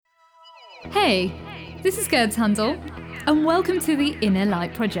Hey, this is Gerd Handel, and welcome to the Inner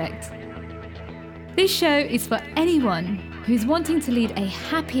Light Project. This show is for anyone who's wanting to lead a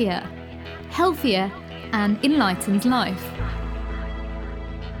happier, healthier, and enlightened life.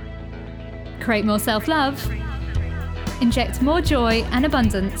 Create more self-love, inject more joy and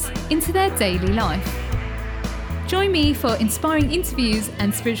abundance into their daily life. Join me for inspiring interviews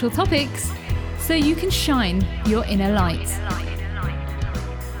and spiritual topics so you can shine your inner light.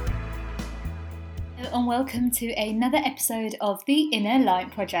 And welcome to another episode of the Inner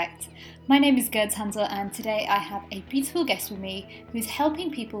Light Project. My name is Gerd Handel, and today I have a beautiful guest with me who's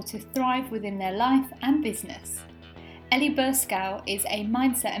helping people to thrive within their life and business. Ellie Burskow is a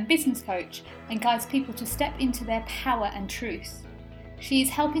mindset and business coach and guides people to step into their power and truth. She is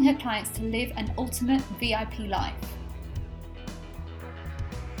helping her clients to live an ultimate VIP life.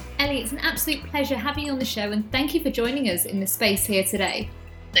 Ellie, it's an absolute pleasure having you on the show, and thank you for joining us in the space here today.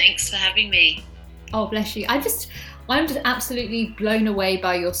 Thanks for having me. Oh, bless you. I'm just absolutely blown away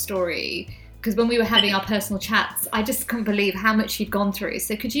by your story, because when we were having our personal chats, I just couldn't believe how much you'd gone through.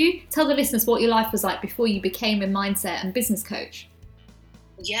 So could you tell the listeners what your life was like before you became a mindset and business coach?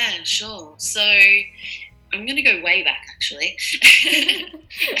 Yeah, sure. So I'm going to go way back, actually.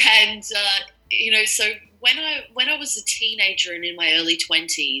 And, so when I was a teenager and in my early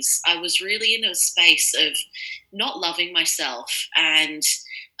 20s, I was really in a space of not loving myself, and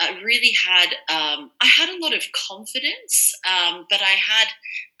I really had a lot of confidence, but I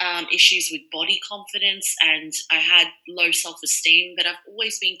had issues with body confidence, and I had low self-esteem, but I've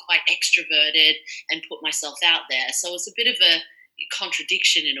always been quite extroverted and put myself out there. So it was a bit of a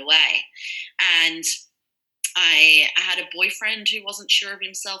contradiction in a way. And I had a boyfriend who wasn't sure of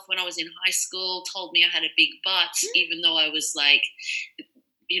himself when I was in high school, told me I had a big butt, even though I was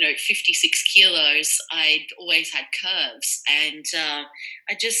 56 kilos. I'd always had curves, and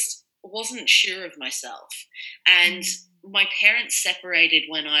I just wasn't sure of myself. And my parents separated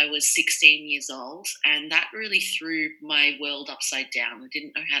when I was 16 years old, and that really threw my world upside down. I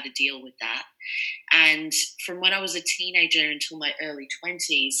didn't know how to deal with that. And from when I was a teenager until my early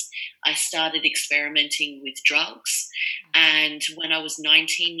 20s, I started experimenting with drugs. And when I was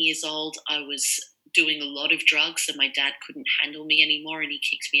 19 years old, I was doing a lot of drugs, and my dad couldn't handle me anymore, and he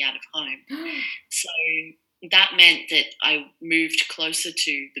kicked me out of home. So that meant that I moved closer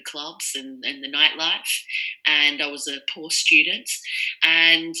to the clubs and the nightlife, and I was a poor student,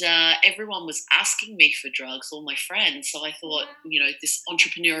 and everyone was asking me for drugs, all my friends. So I thought, this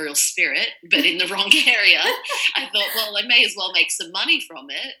entrepreneurial spirit, but in the wrong area. I thought, well, I may as well make some money from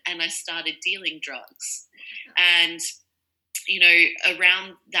it, and I started dealing drugs. And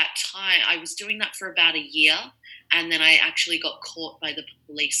around that time, I was doing that for about a year, and then I actually got caught by the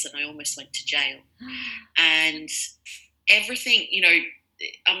police, and I almost went to jail. And everything,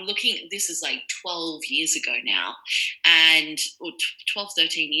 I'm looking, this is like 12 years ago now, or 12,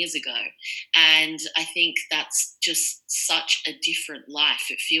 13 years ago. And I think that's just such a different life.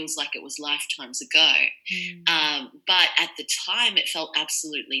 It feels like it was lifetimes ago. But at the time, it felt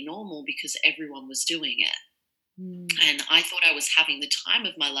absolutely normal because everyone was doing it. And I thought I was having the time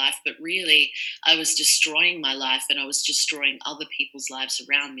of my life, but really I was destroying my life, and I was destroying other people's lives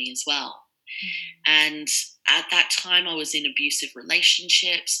around me as well. And at that time, I was in abusive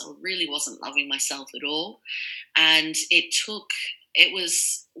relationships. I really wasn't loving myself at all. And it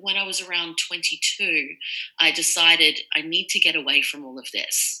was when I was around 22, I decided I need to get away from all of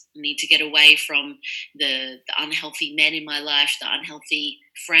this. I need to get away from the unhealthy men in my life, the unhealthy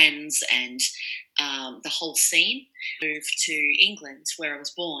friends, and the whole scene. Moved to England, where I was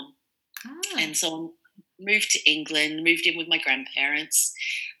born. And so I moved to England, moved in with my grandparents.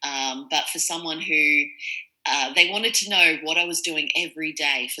 But for someone who they wanted to know what I was doing every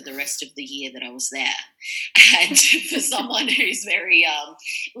day for the rest of the year that I was there. And for someone who's very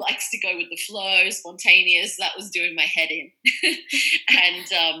likes to go with the flow, spontaneous, that was doing my head in.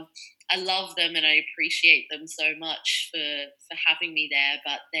 And I love them, and I appreciate them so much for having me there.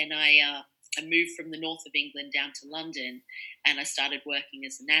 But then I moved from the north of England down to London, and I started working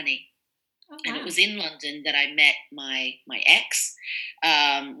as a nanny. Oh, wow. And it was in London that I met my ex.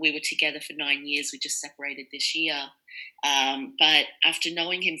 We were together for 9 years. We just separated this year. But after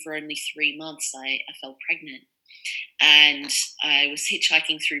knowing him for only 3 months, I fell pregnant. And I was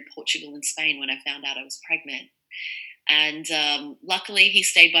hitchhiking through Portugal and Spain when I found out I was pregnant. And luckily, he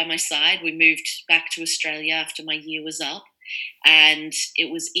stayed by my side. We moved back to Australia after my year was up. And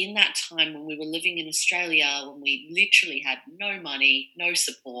it was in that time when we were living in Australia, when we literally had no money, no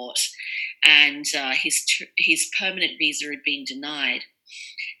support, and his permanent visa had been denied.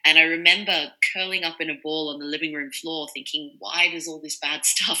 And I remember curling up in a ball on the living room floor thinking, why does all this bad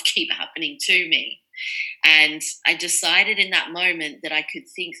stuff keep happening to me? And I decided in that moment that I could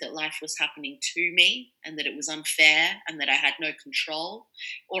think that life was happening to me and that it was unfair and that I had no control,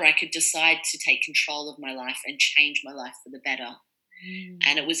 or I could decide to take control of my life and change my life for the better.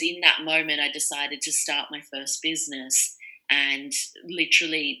 And it was in that moment I decided to start my first business. And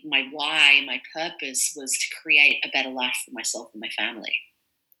literally, my why, my purpose was to create a better life for myself and my family.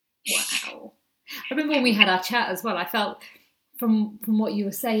 Wow. I remember when we had our chat as well, I felt from what you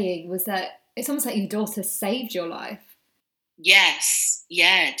were saying was that it's almost like your daughter saved your life. Yes,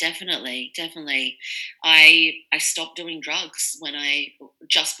 yeah, definitely. I stopped doing drugs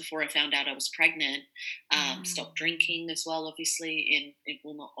just before I found out I was pregnant. Stopped drinking as well, obviously.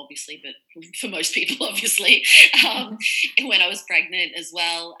 Well, not obviously, but for most people, obviously. When I was pregnant as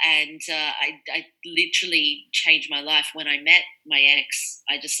well, and I literally changed my life when I met my ex.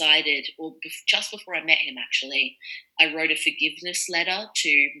 I decided, or just before I met him, actually, I wrote a forgiveness letter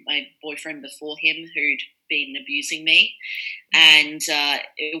to my boyfriend before him, who'd been abusing me, and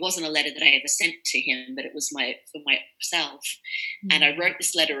it wasn't a letter that I ever sent to him, but it was for myself. And I wrote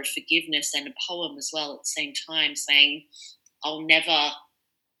this letter of forgiveness and a poem as well at the same time, saying, I'll never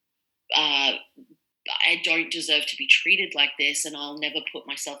I don't deserve to be treated like this, and I'll never put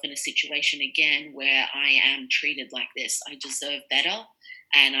myself in a situation again where I am treated like this. I deserve better,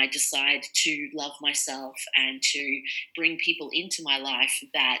 and I decide to love myself and to bring people into my life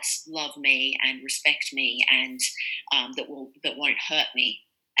that love me and respect me and that won't hurt me.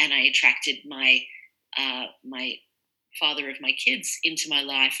 And I attracted my father of my kids into my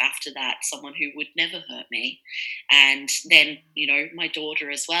life after that, someone who would never hurt me. And then, my daughter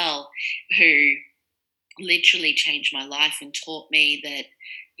as well, who literally changed my life and taught me that,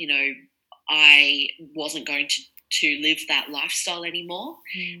 I wasn't going to live that lifestyle anymore.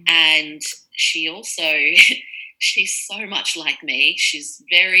 And she also, she's so much like me. She's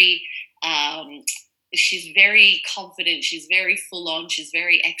very confident. She's very full on. She's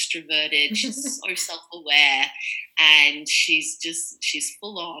very extroverted. She's so self-aware, and she's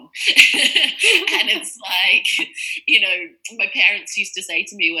full on. And it's like, my parents used to say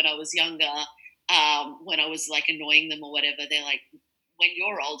to me when I was younger, when I was like annoying them or whatever, they're like, when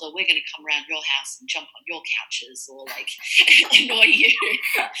you're older, we're going to come around your house and jump on your couches or like annoy you.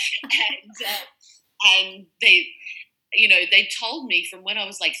 And they told me from when I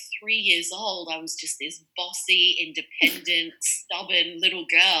was like 3 years old, I was just this bossy, independent, stubborn little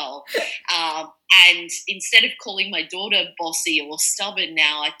girl. And instead of calling my daughter bossy or stubborn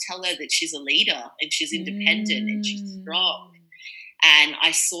now, I tell her that she's a leader and she's independent and she's strong. And I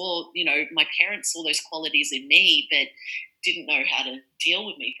saw, my parents saw those qualities in me, but didn't know how to deal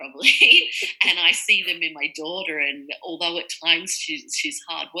with me probably. And I see them in my daughter. And although at times she's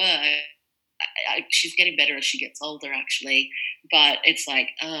hard work, she's getting better as she gets older, actually. But it's like,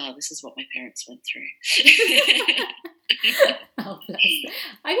 this is what my parents went through. Oh, bless.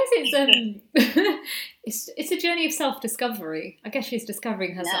 I guess it's a journey of self-discovery. I guess she's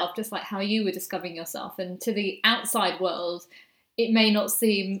discovering herself, just like how you were discovering yourself. And to the outside world, it may not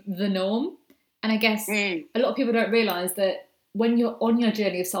seem the norm. And I guess a lot of people don't realise that when you're on your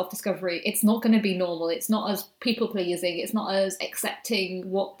journey of self-discovery, it's not going to be normal. It's not as people-pleasing. It's not as accepting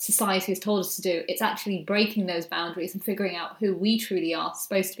what society has told us to do. It's actually breaking those boundaries and figuring out who we truly are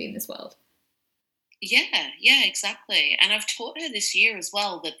supposed to be in this world. Yeah, exactly. And I've taught her this year as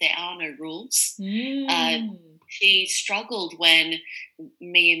well that there are no rules. She struggled when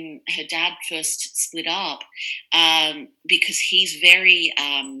me and her dad first split up because he's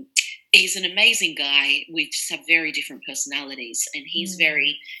he's an amazing guy. We just have very different personalities, and he's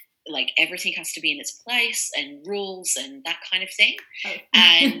very like everything has to be in its place and rules and that kind of thing.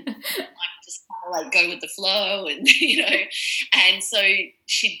 And I just kind of like go with the flow, and and so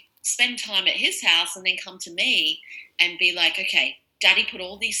she'd spend time at his house and then come to me and be like, okay, Daddy put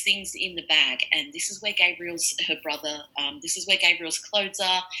all these things in the bag, and this is where her brother, this is where Gabriel's clothes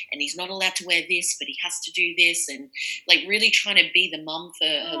are, and he's not allowed to wear this, but he has to do this, and like really trying to be the mum for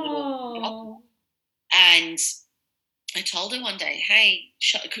her little brother. And I told her one day, hey,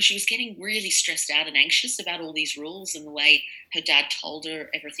 because she was getting really stressed out and anxious about all these rules and the way her dad told her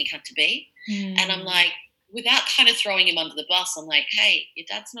everything had to be. And I'm like, without kind of throwing him under the bus, I'm like, hey, your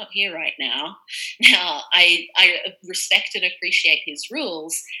dad's not here right now. Now, I respect and appreciate his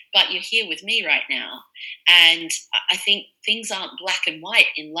rules, but you're here with me right now. And I think things aren't black and white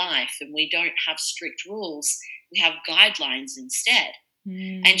in life, and we don't have strict rules. We have guidelines instead.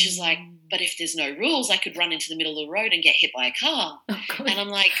 And she's like, but if there's no rules, I could run into the middle of the road and get hit by a car. And I'm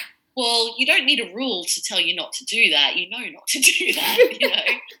like, well, you don't need a rule to tell you not to do that. You know not to do that.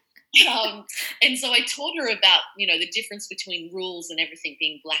 And so I taught her about, the difference between rules and everything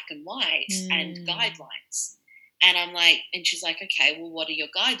being black and white and Mm. guidelines. And I'm like, and she's like, okay, well, what are your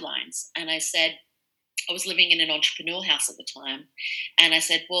guidelines? And I said, I was living in an entrepreneur house at the time. And I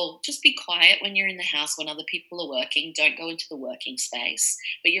said, well, just be quiet when you're in the house when other people are working. Don't go into the working space,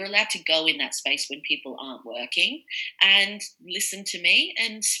 but you're allowed to go in that space when people aren't working and listen to me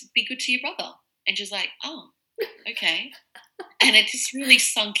and be good to your brother. And she's like, oh, okay. And it just really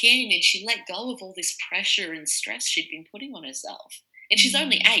sunk in, and she let go of all this pressure and stress she'd been putting on herself. And she's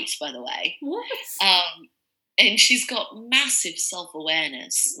only Mm. 8, by the way. What? And she's got massive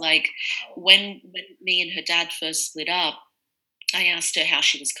self-awareness. Like when me and her dad first split up, I asked her how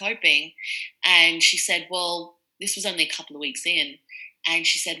she was coping, and she said, well, this was only a couple of weeks in, and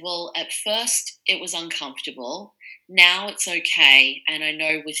she said, well, at first it was uncomfortable. Now it's okay, and I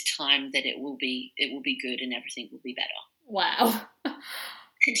know with time that it will be good and everything will be better. Wow.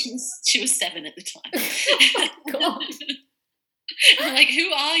 And she was 7 at the Oh my time. God. I'm like,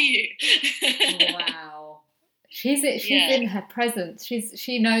 who are you? Wow. She's Yeah. in her presence.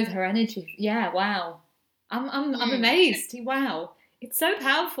 She knows her energy. Yeah, wow. I'm Mm. amazed. Wow. It's so Well,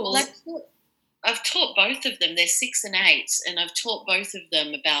 powerful. I've taught both of them. They're 6 and 8, and I've taught both of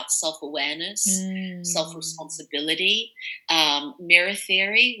them about self-awareness, Mm. self-responsibility, mirror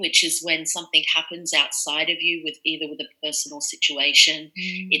theory, which is when something happens outside of you, with a personal situation.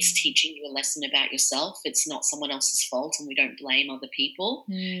 It's Mm. teaching you a lesson about yourself. It's not someone else's fault, and we don't blame other people.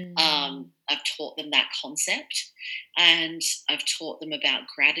 Mm. I've taught them that concept, and I've taught them about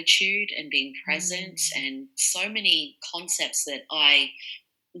gratitude and being present, Mm. and so many concepts that I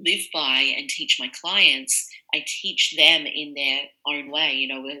live by and teach my clients. I teach them in their own way,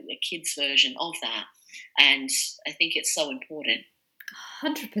 a kid's version of that. And I think it's so important.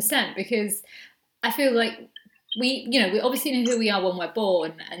 100%, because I feel like we obviously know who we are when we're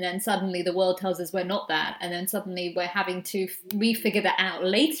born, and then suddenly the world tells us we're not that, and then suddenly we're having to refigure that out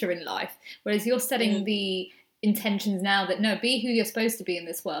later in life. Whereas you're setting Mm, the intentions now that no, be who you're supposed to be in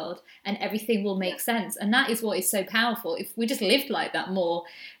this world, and everything will yeah. make sense. And that is what is so powerful. If we just lived like that more,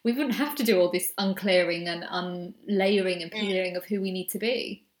 we wouldn't have to do all this unclearing and unlayering and Mm, peeling of who we need to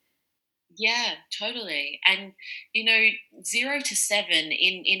be. yeah, totally. And, you know, 0 to 7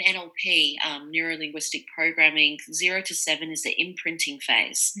 in NLP, neuro linguistic programming, 0 to 7 is the imprinting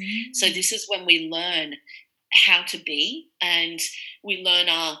phase. So Mm. this is when we learn how to be, and we learn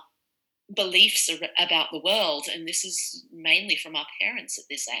our beliefs about the world, and this is mainly from our parents at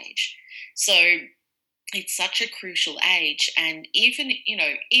this age. So it's such a crucial age, and even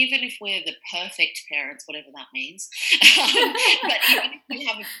if we're the perfect parents, whatever that means, but even if we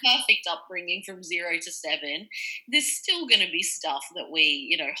have a perfect upbringing from 0 to 7, there's still going to be stuff that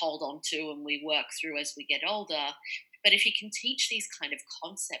we hold on to and we work through as we get older. But if you can teach these kind of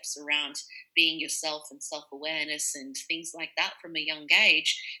concepts around being yourself and self-awareness and things like that from a young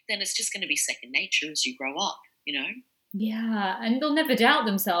age, then it's just going to be second nature as you grow up. Yeah, and they'll never doubt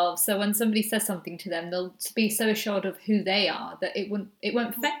themselves. So when somebody says something to them, they'll be so assured of who they are that it won't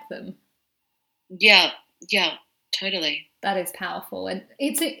affect them. Yeah, yeah, totally. That is powerful, and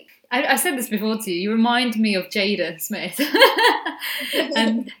I said this before to you. You remind me of Jada Smith,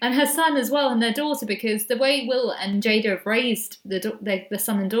 and her son as well, and their daughter, because the way Will and Jada have raised the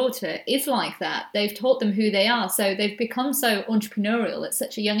son and daughter is like that. They've taught them who they are, so they've become so entrepreneurial at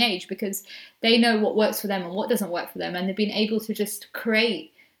such a young age because they know what works for them and what doesn't work for them, and they've been able to just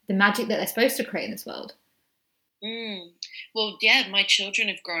create the magic that they're supposed to create in this world. Mm. Well, yeah, my children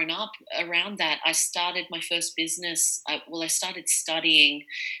have grown up around that. I started my first business. I started studying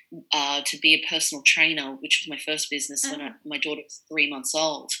to be a personal trainer, which was my first business when Oh. my daughter was 3 months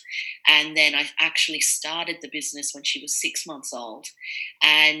old. And then I actually started the business when she was 6 months old.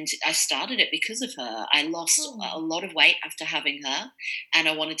 And I started it because of her. I lost Oh. a lot of weight after having her, and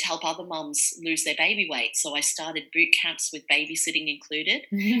I wanted to help other mums lose their baby weight. So I started boot camps with babysitting included.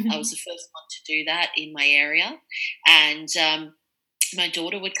 I was the first one to do that in my area, and my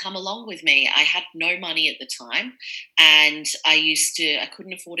daughter would come along with me. I had no money at the time, and I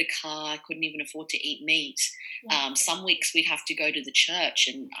couldn't afford a car. I couldn't even afford to eat meat. Some weeks we'd have to go to the church,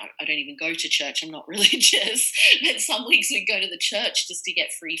 and I don't even go to church. I'm not religious, but some weeks we'd go to the church just to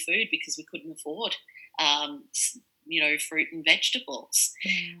get free food because we couldn't afford, fruit and vegetables.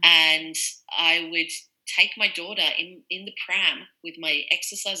 Wow. And I would take my daughter in the pram with my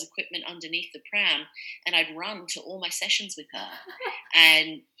exercise equipment underneath the pram, and I'd run to all my sessions with her.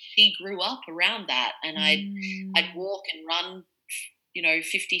 And she grew up around that, and I'd Mm. walk and run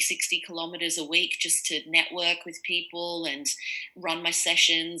 50, 60 kilometers a week just to network with people and run my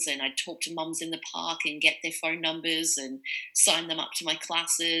sessions. And I'd talk to mums in the park and get their phone numbers and sign them up to my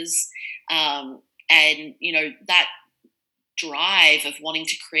classes. That drive of wanting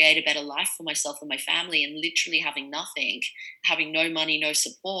to create a better life for myself and my family, and literally having nothing, having no money, no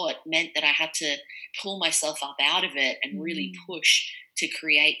support, meant that I had to pull myself up out of it and really push to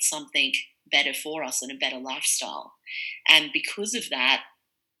create something better for us and a better lifestyle. And because of that,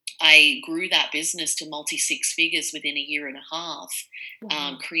 I grew that business to multi-six figures within a year and a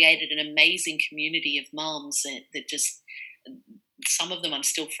half. Created an amazing community of mums that just, some of them I'm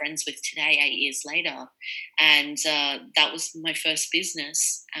still friends with today, 8 years later. And that was my first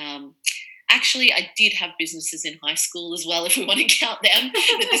business. Actually, I did have businesses in high school as well, if we want to count them,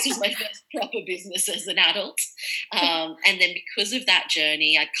 but this was my first proper business as an adult. And then because of that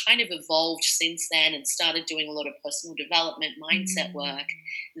journey, I kind of evolved since then and started doing a lot of personal development, mindset work.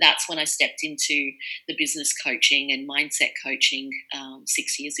 That's when I stepped into the business coaching and mindset coaching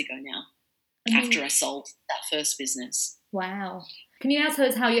 6 years ago now, after I sold that first business. Wow. Can you now tell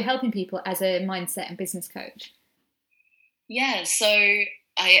us how you're helping people as a mindset and business coach? Yeah, so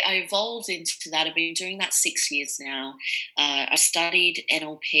I evolved into that. I've been doing that 6 years now. I studied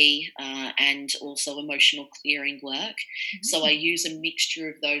NLP and also emotional clearing work. So I use a mixture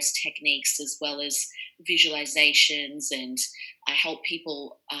of those techniques as well as visualizations, and I help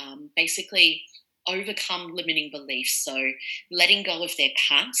people basically overcome limiting beliefs. So letting go of their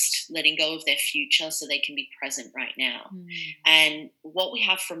past, letting go of their future so they can be present right now. And what we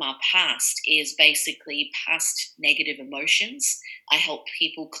have from our past is basically past negative emotions. I help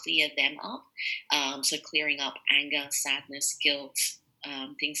people clear them up. So clearing up anger, sadness, guilt,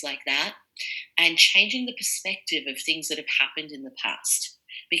 things like that. And changing the perspective of things that have happened in the past.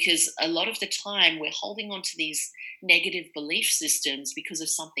 Because a lot of the time we're holding on to these negative belief systems because of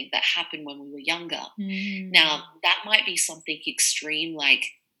something that happened when we were younger. Now, that might be something extreme like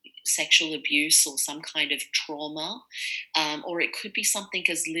sexual abuse or some kind of trauma, or it could be something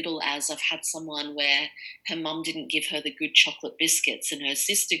as little as I've had someone where her mum didn't give her the good chocolate biscuits and her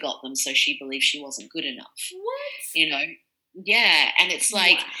sister got them, so she believed she wasn't good enough. What? Yeah, and it's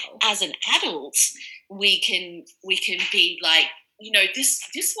like, as an adult, we can be like,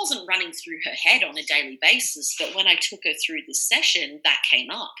 this wasn't running through her head on a daily basis, but when I took her through this session, that came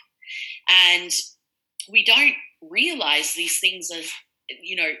up. And we don't realize these things as,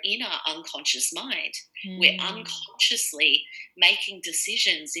 in our unconscious mind. We're unconsciously making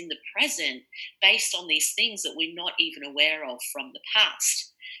decisions in the present based on these things that we're not even aware of from the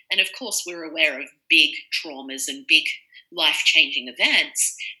past. And of course, we're aware of big traumas and big life-changing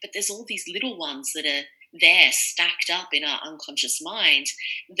events, but there's all these little ones that are there stacked up in our unconscious mind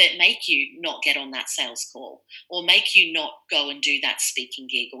that make you not get on that sales call, or make you not go and do that speaking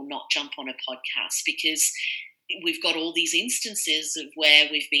gig, or not jump on a podcast, because we've got all these instances of where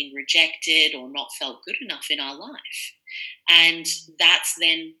we've been rejected or not felt good enough in our life. And that's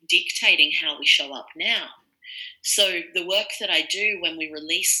then dictating how we show up now. So the work that I do when we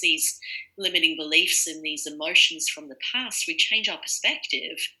release these limiting beliefs and these emotions from the past, we change our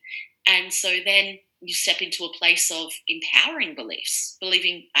perspective. And so then you step into a place of empowering beliefs,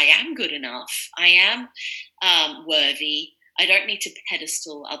 believing I am good enough, I am worthy, I don't need to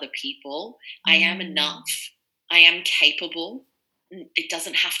pedestal other people, I am enough, I am capable, it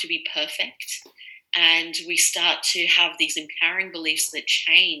doesn't have to be perfect. And we start to have these empowering beliefs that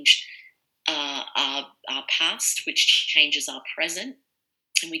change our past, which changes our present.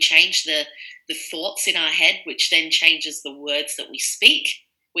 And we change the thoughts in our head, which then changes the words that we speak,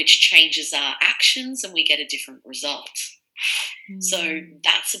 which changes our actions, and we get a different result. So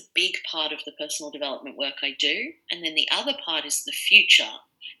that's a big part of the personal development work I do. And then the other part is the future.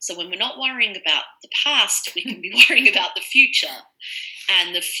 So when we're not worrying about the past, we can be worrying about the future.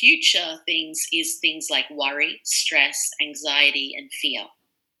 And the future things is things like worry, stress, anxiety, and fear.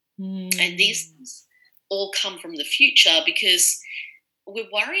 And these things all come from the future because we're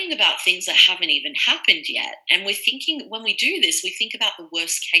worrying about things that haven't even happened yet. And we're thinking, when we do this, we think about the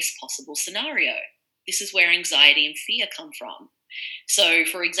worst case possible scenario. This is where anxiety and fear come from. So,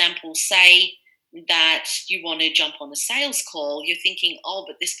 for example, say that you want to jump on a sales call, you're thinking, oh,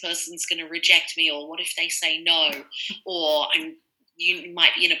 but this person's going to reject me, or what if they say no? Or you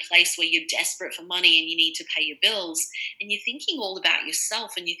might be in a place where you're desperate for money and you need to pay your bills, and you're thinking all about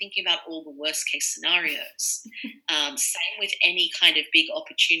yourself and you're thinking about all the worst case scenarios. Same with any kind of big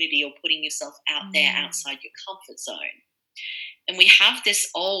opportunity or putting yourself out there outside your comfort zone. And we have this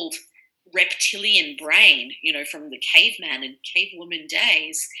old reptilian brain, from the caveman and cavewoman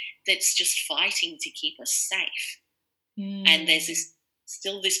days, that's just fighting to keep us safe. And there's this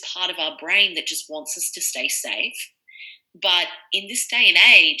still this part of our brain that just wants us to stay safe. But in this day and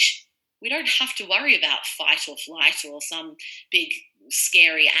age, we don't have to worry about fight or flight or some big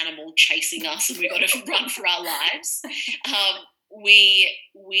scary animal chasing us and we've got to run for our lives.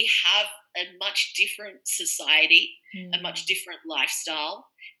 We have a much different society, a much different lifestyle.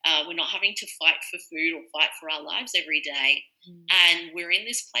 We're not having to fight for food or fight for our lives every day. And we're in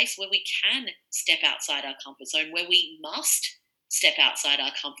this place where we can step outside our comfort zone, where we must step outside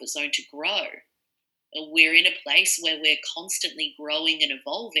our comfort zone to grow. We're in a place where we're constantly growing and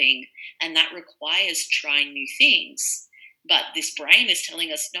evolving, and that requires trying new things. But this brain is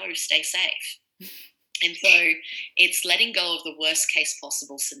telling us, no, stay safe. And so it's letting go of the worst case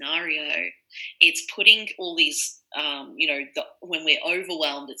possible scenario. It's putting all these, when we're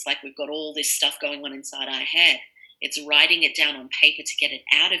overwhelmed, it's like we've got all this stuff going on inside our head. It's writing it down on paper to get it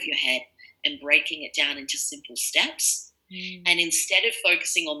out of your head and breaking it down into simple steps. And instead of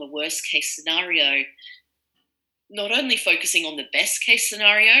focusing on the worst case scenario, not only focusing on the best case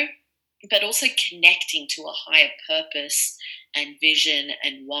scenario, but also connecting to a higher purpose and vision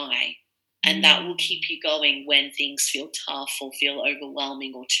and why. And that will keep you going when things feel tough or feel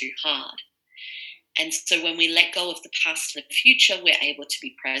overwhelming or too hard. And so when we let go of the past and the future, we're able to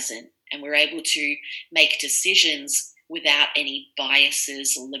be present and we're able to make decisions without any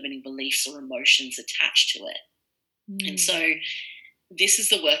biases or limiting beliefs or emotions attached to it. And so this is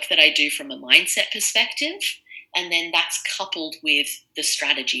the work that I do from a mindset perspective. And then that's coupled with the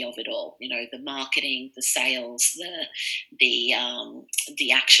strategy of it all, the marketing, the sales, the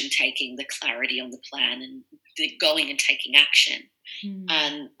action taking, the clarity on the plan, and the going and taking action.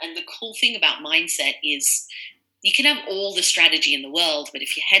 And the cool thing about mindset is you can have all the strategy in the world, but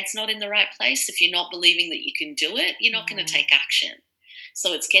if your head's not in the right place, if you're not believing that you can do it, you're not going to take action.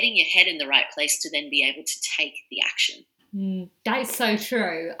 So it's getting your head in the right place to then be able to take the action. That is so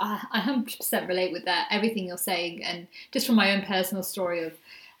true. I 100% relate with that, everything you're saying. And just from my own personal story of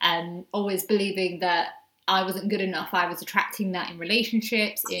always believing that I wasn't good enough, I was attracting that in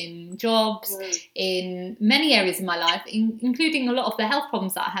relationships, in jobs, in many areas of my life, including a lot of the health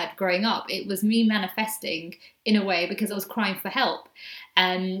problems that I had growing up. It was me manifesting in a way because I was crying for help.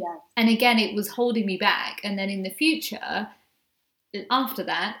 And again, it was holding me back. And then in the future, after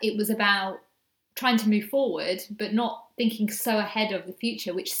that, it was about trying to move forward, but not thinking so ahead of the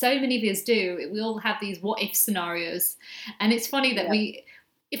future, which so many of us do. We all have these what if scenarios. And it's funny that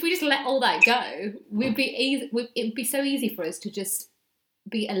if we just let all that go, it would be so easy for us to just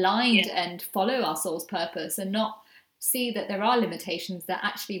be aligned and follow our soul's purpose and not see that there are limitations, that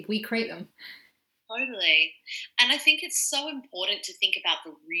actually we create them. Totally. And I think it's so important to think about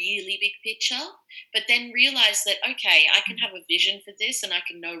the really big picture, but then realize that, okay, I can have a vision for this and I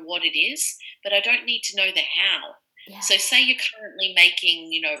can know what it is, but I don't need to know the how. Yeah. So say you're currently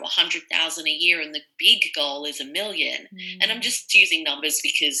making, 100,000 a year and the big goal is 1 million. And I'm just using numbers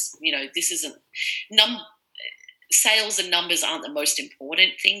because, this isn't sales and numbers aren't the most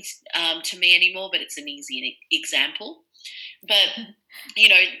important things to me anymore, but it's an easy example. But, the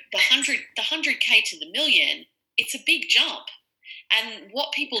 100K to the 1 million, it's a big jump. And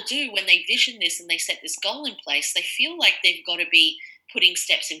what people do when they vision this and they set this goal in place, they feel like they've got to be putting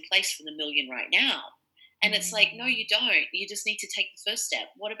steps in place for the 1 million right now. And it's like, no, you don't. You just need to take the first step.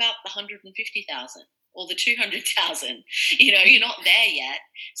 What about the 150,000 or the 200,000? You're not there yet.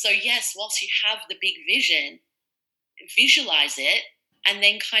 So yes, whilst you have the big vision, visualize it, and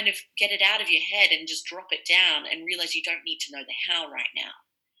then kind of get it out of your head and just drop it down and realize you don't need to know the how right now.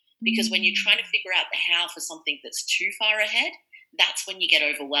 Because when you're trying to figure out the how for something that's too far ahead, that's when you get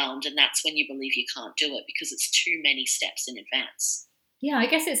overwhelmed and that's when you believe you can't do it because it's too many steps in advance. Yeah, I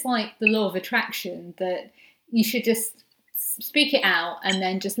guess it's like the law of attraction, that you should just speak it out and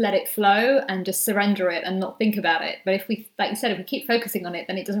then just let it flow and just surrender it and not think about it. But if we, like you said, if we keep focusing on it,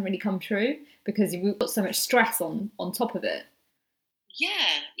 then it doesn't really come true because we've got so much stress on top of it.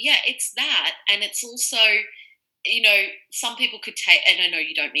 Yeah, it's that. And it's also, some people could take, and I know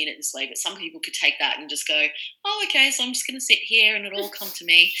you don't mean it this way, but some people could take that and just go, oh, okay, so I'm just going to sit here and it'll all come to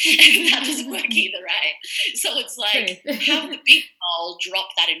me. And that doesn't work either, right? So it's like, have the big goal, drop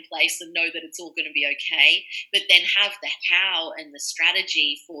that in place and know that it's all going to be okay, but then have the how and the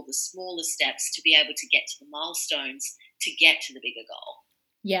strategy for the smaller steps to be able to get to the milestones to get to the bigger goal.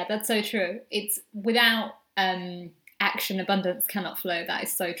 Yeah, that's so true. It's without action, abundance cannot flow. That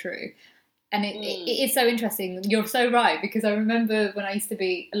is so true. And it is so interesting. You're so right, because I remember when I used to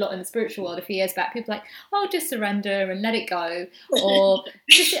be a lot in the spiritual world a few years back, people were like, oh, just surrender and let it go. Or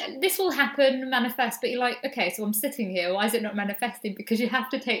this will happen, manifest. But you're like, okay, so I'm sitting here. Why is it not manifesting? Because you have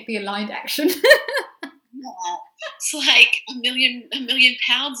to take the aligned action. that. It's like a million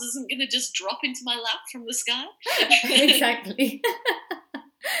pounds isn't going to just drop into my lap from the sky. Exactly.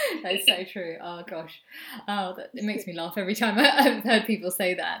 That's so true. Oh gosh, it makes me laugh every time I've heard people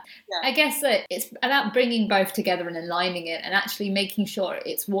say that. Yeah. I guess that it's about bringing both together and aligning it, and actually making sure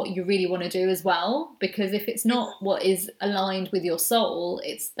it's what you really want to do as well. Because if it's not what is aligned with your soul,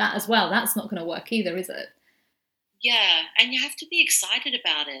 it's that as well. That's not going to work either, is it? Yeah, and you have to be excited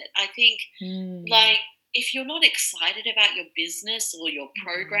about it. I think, Mm. like, if you're not excited about your business or your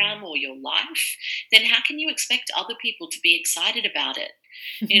program or your life, then how can you expect other people to be excited about it?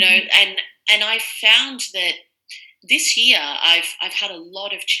 And I found that this year I've had a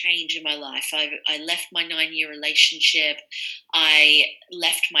lot of change in my life. I left my 9-year relationship. I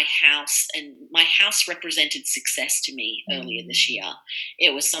left my house, and my house represented success to me earlier this year.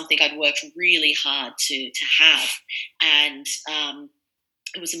 It was something I'd worked really hard to have, and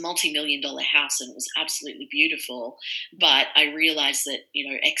it was a multi-million-dollar house, and it was absolutely beautiful. But I realized that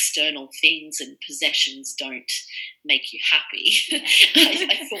external things and possessions don't make you happy.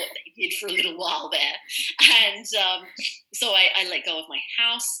 I thought they did for a little while there, and so I let go of my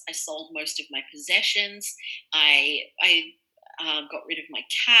house. I sold most of my possessions. I got rid of my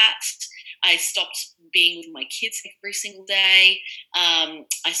cat. I stopped being with my kids every single day.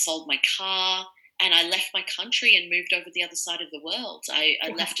 I sold my car. And I left my country and moved over the other side of the world. I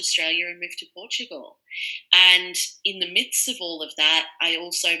left Australia and moved to Portugal. And in the midst of all of that, I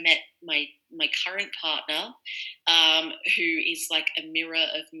also met my current partner, who is like a mirror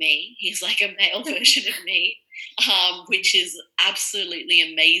of me. He's like a male version of me, which is absolutely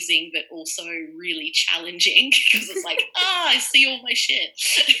amazing, but also really challenging because it's like, I see all my shit.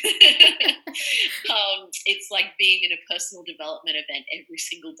 It's like being in a personal development event every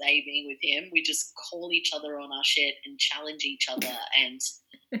single day being with him. We just call each other on our shit and challenge each other. And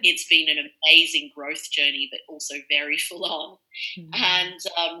it's been an amazing growth journey, but also very full on. And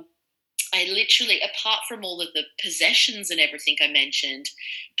I literally, apart from all of the possessions and everything I mentioned,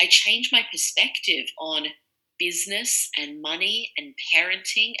 I changed my perspective on business and money and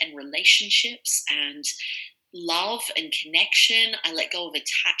parenting and relationships and love and connection. I let go of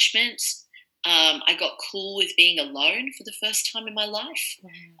attachment. I got cool with being alone for the first time in my life,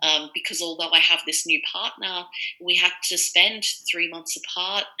 because although I have this new partner, we had to spend 3 months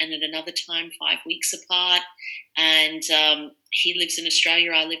apart, and at another time 5 weeks apart. And he lives in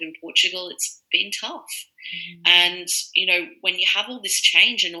Australia, I live in Portugal. It's been tough. And when you have all this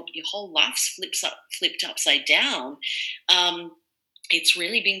change and your whole life's flipped upside down, it's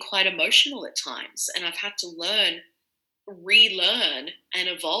really been quite emotional at times. And I've had to relearn and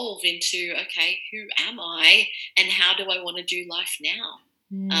evolve into, okay, who am I and how do I want to do life now,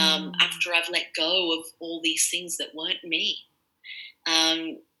 after I've let go of all these things that weren't me.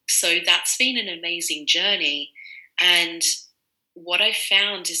 So that's been an amazing journey. And what I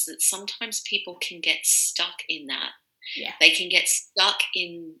found is that sometimes people can get stuck in that. Yeah. They can get stuck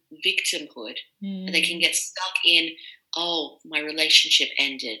in victimhood. They can get stuck in, oh, my relationship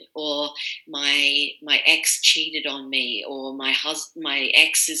ended, or my ex cheated on me, or my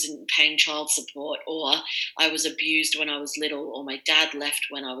ex isn't paying child support, or I was abused when I was little, or my dad left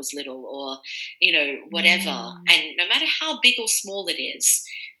when I was little, or whatever. And no matter how big or small it is,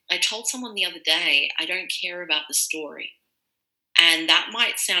 I told someone the other day, I don't care about the story. And that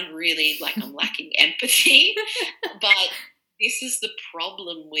might sound really like I'm lacking empathy, but this is the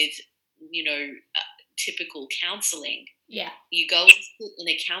problem with typical counseling. Yeah. You go in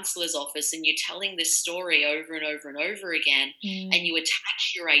a counselor's office and you're telling this story over and over and over again, and you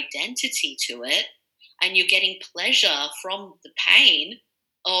attach your identity to it, and you're getting pleasure from the pain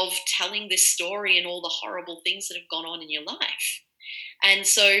of telling this story and all the horrible things that have gone on in your life. And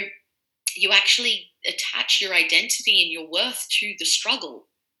so you actually attach your identity and your worth to the struggle.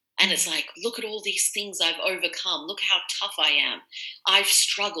 And it's like, look at all these things I've overcome. Look how tough I am. I've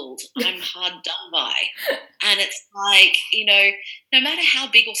struggled. I'm hard done by. And it's like, no matter how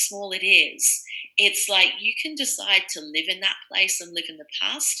big or small it is, it's like you can decide to live in that place and live in the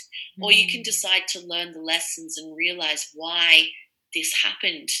past, or you can decide to learn the lessons and realize why this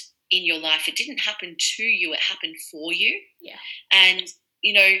happened in your life. It didn't happen to you. It happened for you. Yeah. And,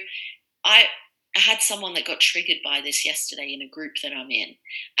 I had someone that got triggered by this yesterday in a group that I'm in,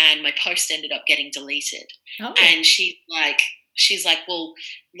 and my post ended up getting deleted. Oh. And she's like, well,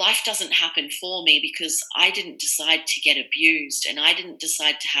 life doesn't happen for me because I didn't decide to get abused, and I didn't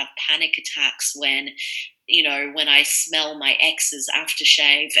decide to have panic attacks when I smell my ex's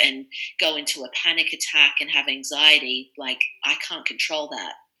aftershave and go into a panic attack and have anxiety. Like, I can't control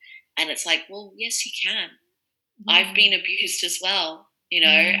that. And it's like, well, yes, you can. I've been abused as well.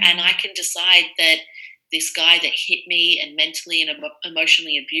 And I can decide that this guy that hit me and mentally and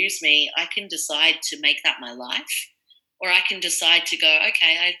emotionally abused me, I can decide to make that my life, or I can decide to go,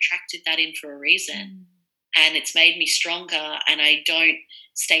 okay, I attracted that in for a reason, and it's made me stronger, and I don't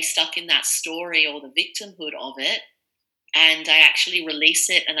stay stuck in that story or the victimhood of it, and I actually release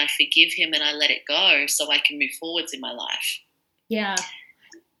it and I forgive him and I let it go so I can move forwards in my life. Yeah.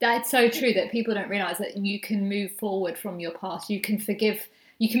 That's so true, that people don't realize that you can move forward from your past. You can forgive,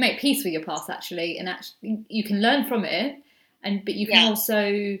 you can make peace with your past, actually, and actually you can learn from it, but you can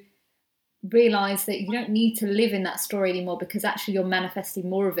also realize that you don't need to live in that story anymore, because actually you're manifesting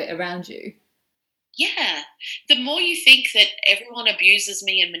more of it around you. Yeah. The more you think that everyone abuses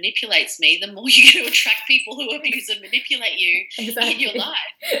me and manipulates me, the more you're going to attract people who abuse and manipulate you in your life.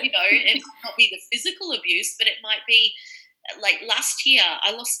 You know, it might not be the physical abuse, but it might be, like last year,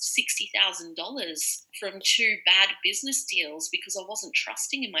 I lost $60,000 from 2 bad business deals because I wasn't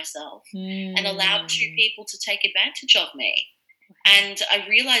trusting in myself and allowed 2 people to take advantage of me. And I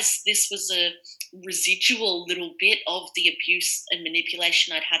realized this was a residual little bit of the abuse and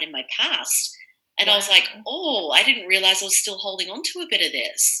manipulation I'd had in my past. And I was like, oh, I didn't realize I was still holding on to a bit of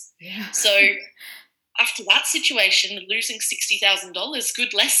this. Yeah. So after that situation, losing $60,000,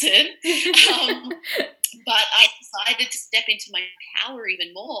 good lesson. But I decided to step into my power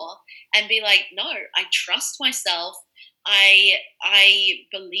even more and be like, no, I trust myself. I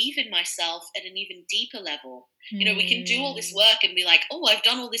believe in myself at an even deeper level. You know, we can do all this work and be like, oh, I've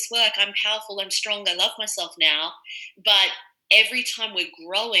done all this work. I'm powerful. I'm strong. I love myself now. But every time we're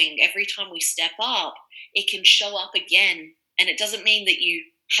growing, every time we step up, it can show up again. And it doesn't mean that you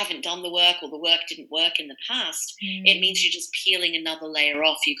haven't done the work or the work didn't work in the past. It means you're just peeling another layer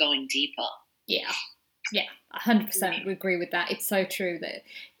off. You're going deeper. Yeah. Yeah, 100% agree with that. It's so true that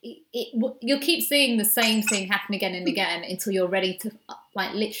you'll keep seeing the same thing happen again and again until you're ready to,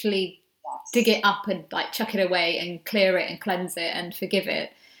 like, literally dig it up and, like, chuck it away and clear it and cleanse it and forgive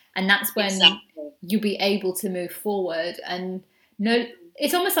it. And that's when you'll be able to move forward. And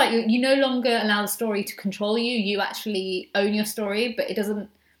it's almost like you no longer allow the story to control you. You actually own your story, but it doesn't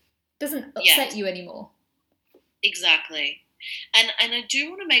upset you anymore. Exactly. And I do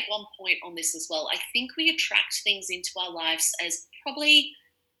want to make one point on this as well. I think we attract things into our lives as probably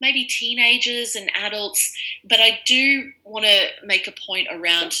maybe teenagers and adults, but I do want to make a point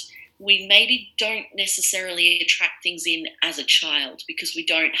around, we maybe don't necessarily attract things in as a child because we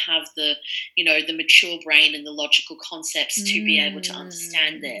don't have the, you know, the mature brain and the logical concepts to be able to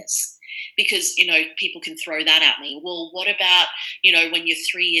understand this. Because, you know, people can throw that at me. Well, what about, you know, when you're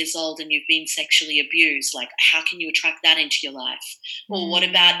 3 years old and you've been sexually abused? Like, how can you attract that into your life? Or what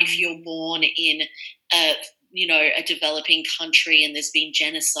about if you're born in a, you know, a developing country and there's been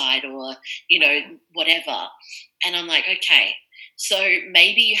genocide or, you know, whatever? And I'm like, okay, so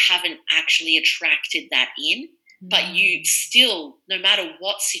maybe you haven't actually attracted that in, but you still, no matter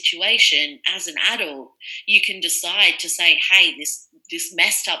what situation, as an adult, you can decide to say, hey, this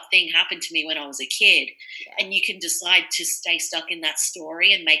messed up thing happened to me when I was a kid. And you can decide to stay stuck in that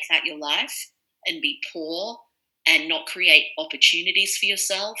story and make that your life and be poor and not create opportunities for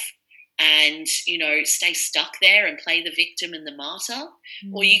yourself and, you know, stay stuck there and play the victim and the martyr.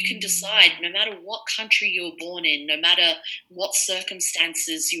 Or you can decide, no matter what country you were born in, no matter what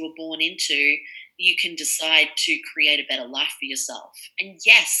circumstances you were born into, you can decide to create a better life for yourself. And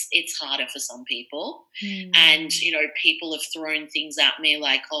yes, it's harder for some people. And, you know, people have thrown things at me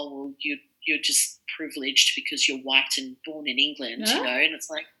like, oh, well, you're just privileged because you're white and born in England, you know? And it's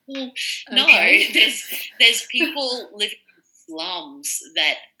like, well, no, there's people living in slums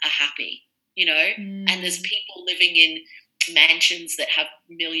that are happy, you know? And there's people living in mansions that have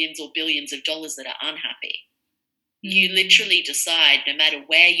millions or billions of dollars that are unhappy. You literally decide, no matter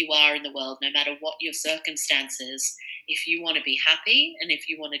where you are in the world, no matter what your circumstances, if you want to be happy and if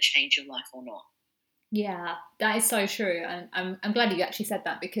you want to change your life or not. Yeah, that is so true. And I'm glad you actually said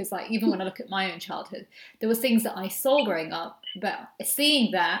that, because, like, even when I look at my own childhood, there was things that I saw growing up, but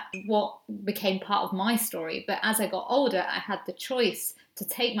seeing that, what became part of my story. But as I got older, I had the choice to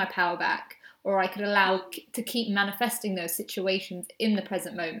take my power back, or I could allow to keep manifesting those situations in the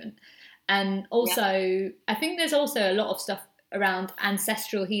present moment. And also, I think there's also a lot of stuff around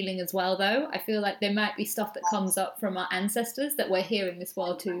ancestral healing as well, though. I feel like there might be stuff that comes up from our ancestors that we're here in this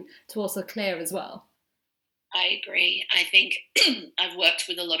world to also clear as well. I agree. I think I've worked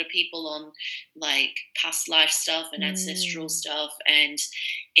with a lot of people on, like, past life stuff and ancestral stuff. And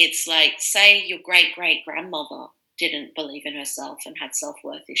it's like, say your great-great-grandmother didn't believe in herself and had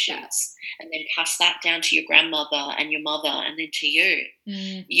self-worth issues, Yeah. and then pass that down to your grandmother and your mother and then to you.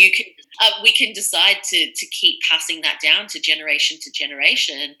 Mm. You can we can decide to keep passing that down to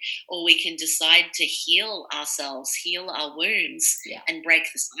generation, or we can decide to heal ourselves, heal our wounds, Yeah. and break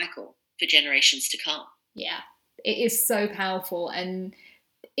the cycle for generations to come. Yeah. It is so powerful, and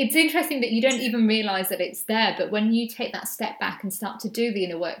it's interesting that you don't even realize that it's there, but when you take that step back and start to do the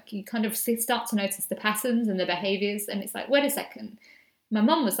inner work, you kind of start to notice the patterns and the behaviors, and it's like, wait a second, my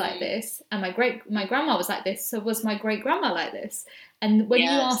mum was like this, and my grandma was like this, so was my great grandma like this? And when you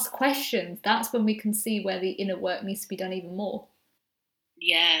Yes. ask questions, that's when we can see where the inner work needs to be done even more.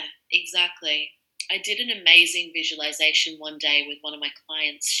 Yeah, exactly. I did an amazing visualization one day with one of my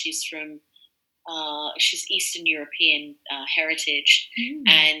clients. She's Eastern European heritage,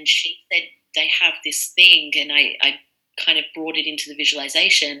 and she said they have this thing, and I kind of brought it into the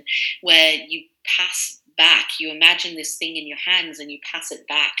visualization where you pass back, you imagine this thing in your hands and you pass it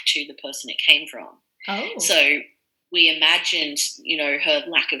back to the person it came from. Oh. So we imagined, her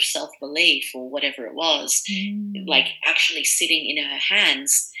lack of self-belief or whatever it was, like actually sitting in her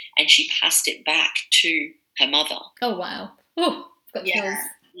hands, and she passed it back to her mother. Oh, wow. Oh, got chills.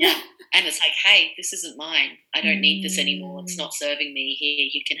 Yeah. And it's like, hey, this isn't mine. I don't need this anymore. It's not serving me. Here,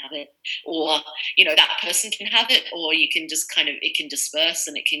 you can have it. Or, that person can have it, or you can just it can disperse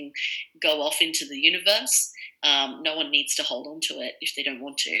and it can go off into the universe. No one needs to hold on to it if they don't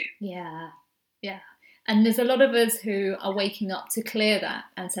want to. Yeah. Yeah. And there's a lot of us who are waking up to clear that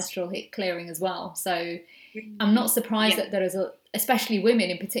ancestral clearing as well. So I'm not surprised that there is, especially women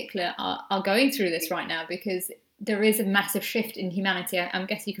in particular, are going through this right now, because there is a massive shift in humanity. I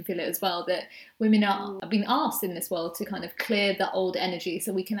guess you can feel it as well, that women are being asked in this world to kind of clear the old energy,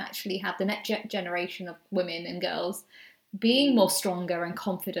 so we can actually have the next generation of women and girls being more stronger and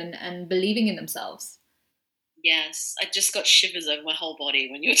confident and believing in themselves. Yes, I just got shivers over my whole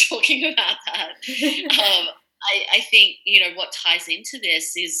body when you were talking about that. I think, what ties into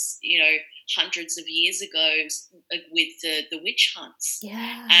this is, hundreds of years ago with the witch hunts.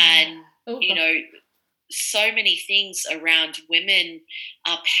 Yeah. And, so many things around women,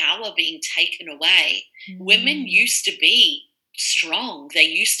 power being taken away. Women used to be strong. They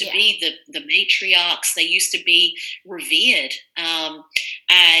used to be the matriarchs. They used to be revered.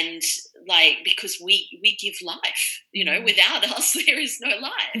 And because we give life, without us, there is no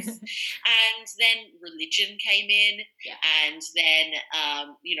life. And then religion came in, and then,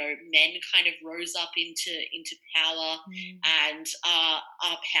 men kind of rose up into power, and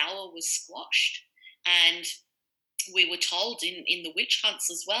our power was squashed. And we were told in the witch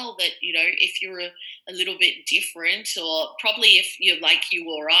hunts as well that, if you're a little bit different, or probably if you're like you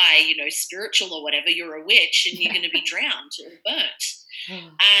or I, spiritual or whatever, you're a witch and you're going to be drowned or burnt.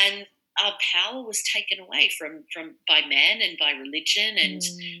 And our power was taken away from by men and by religion and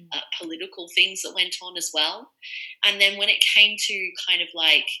political things that went on as well. And then when it came to kind of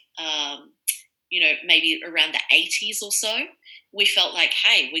maybe around the 80s or so, we felt like,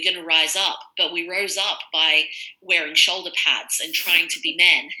 hey, we're going to rise up. But we rose up by wearing shoulder pads and trying to be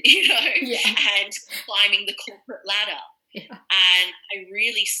men, and climbing the corporate ladder. Yeah. And I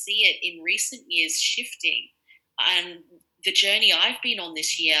really see it in recent years shifting. And the journey I've been on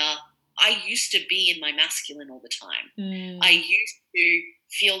this year, I used to be in my masculine all the time. I used to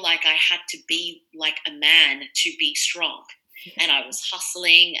feel like I had to be like a man to be strong. And I was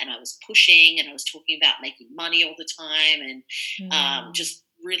hustling and I was pushing and I was talking about making money all the time and just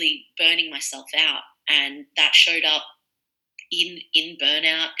really burning myself out. And that showed up in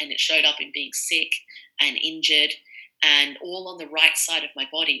burnout, and it showed up in being sick and injured, and all on the right side of my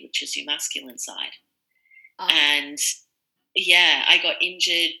body, which is your masculine side. And I got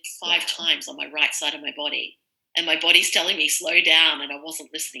injured 5 times on my right side of my body. And my body's telling me slow down, and I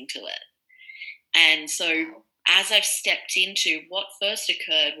wasn't listening to it. And so as I've stepped into, what first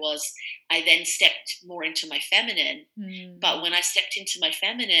occurred was I then stepped more into my feminine. But when I stepped into my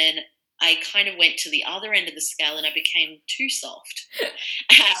feminine, I kind of went to the other end of the scale and I became too soft.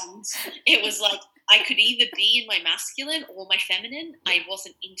 And it was like I could either be in my masculine or my feminine. I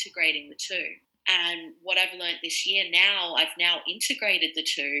wasn't integrating the two. And what I've learned this year now, I've now integrated the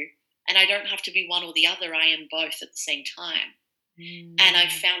two, and I don't have to be one or the other. I am both at the same time. And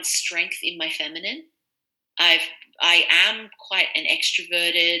I've found strength in my feminine. I am quite an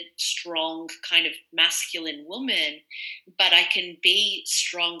extroverted, strong, kind of masculine woman, but I can be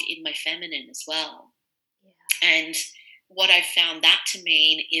strong in my feminine as well. Yeah. And what I've found that to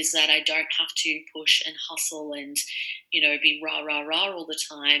mean is that I don't have to push and hustle and, be rah, rah, rah all the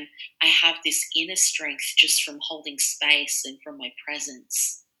time. I have this inner strength just from holding space and from my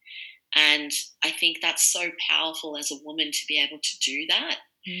presence. And I think that's so powerful as a woman to be able to do that.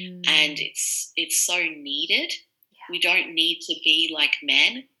 And it's so needed. We don't need to be like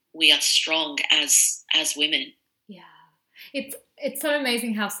men. We are strong as women. Yeah. It's so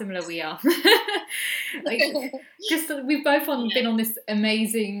amazing how similar we are. Like, just we've both been on this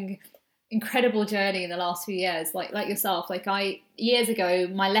amazing, incredible journey in the last few years. Like yourself, like years ago,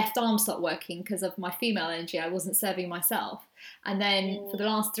 my left arm stopped working because of my female energy. I wasn't serving myself, and then for the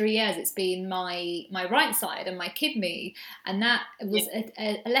last 3 years, it's been my right side and my kidney, and that was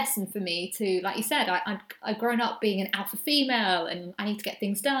a lesson for me to, like you said, I've grown up being an alpha female, and I need to get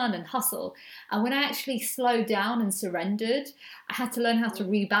things done and hustle. And when I actually slowed down and surrendered, I had to learn how to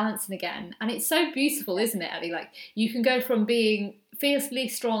rebalance it again. And it's so beautiful, isn't it, Ellie? Like, you can go from being fiercely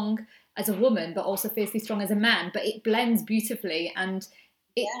strong as a woman, but also fiercely strong as a man, but it blends beautifully, and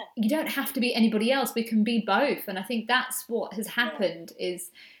you don't have to be anybody else. We can be both. And I think that's what has happened, is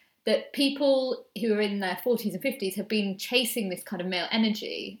that people who are in their 40s and 50s have been chasing this kind of male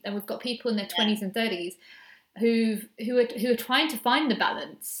energy, and we've got people in their 20s and 30s who are trying to find the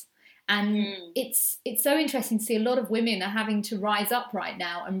balance. And it's so interesting to see a lot of women are having to rise up right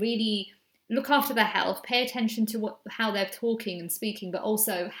now and really look after their health, pay attention to how they're talking and speaking, but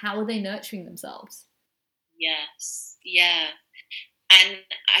also how are they nurturing themselves. Yes, yeah. And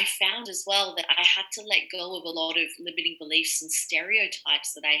I found as well that I had to let go of a lot of limiting beliefs and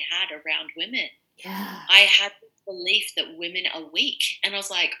stereotypes that I had around women. Yeah. I had this belief that women are weak. And I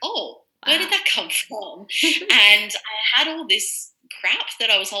was like, oh, where did that come from? And I had all this crap that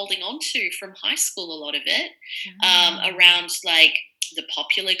I was holding on to from high school, a lot of it, around like the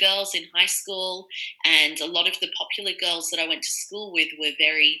popular girls in high school. And a lot of the popular girls that I went to school with were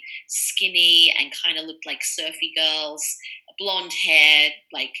very skinny and kind of looked like surfy girls, blonde hair,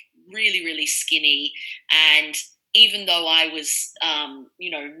 like really, really skinny. And even though I was,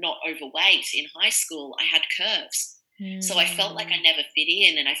 not overweight in high school, I had curves. So I felt like I never fit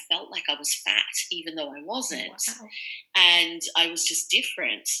in, and I felt like I was fat, even though I wasn't. Wow. And I was just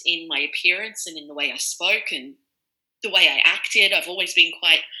different in my appearance and in the way I spoke and the way I acted. I've always been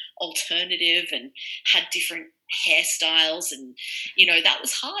quite alternative and had different hairstyles. And, that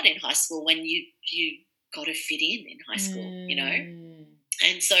was hard in high school when you got to fit in high school.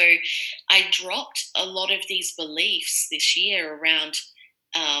 And so I dropped a lot of these beliefs this year around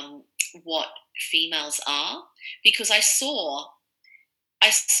what females are, because I saw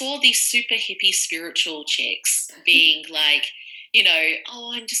these super hippie spiritual chicks being like,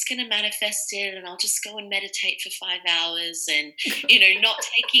 oh, I'm just going to manifest it, and I'll just go and meditate for 5 hours, and, not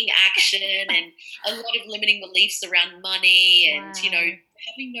taking action, and a lot of limiting beliefs around money, and,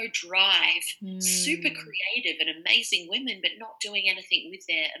 having no drive, super creative and amazing women, but not doing anything with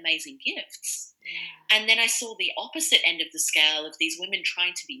their amazing gifts. And then I saw the opposite end of the scale of these women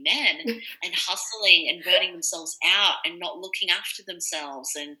trying to be men and hustling and burning themselves out and not looking after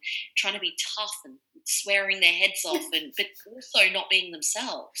themselves and trying to be tough and swearing their heads off, but also not being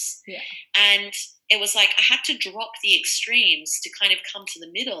themselves. Yeah. And it was like I had to drop the extremes to kind of come to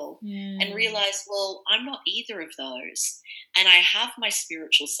the middle and realize, well, I'm not either of those. And I have my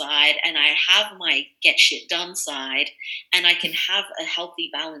spiritual side, and I have my get shit done side, and I can have a healthy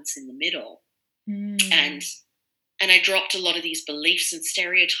balance in the middle. And I dropped a lot of these beliefs and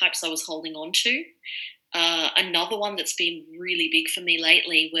stereotypes I was holding on to. Another one that's been really big for me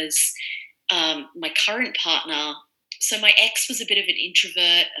lately was my current partner. So my ex was a bit of an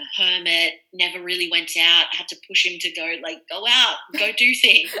introvert, a hermit, never really went out. I had to push him to go out, go do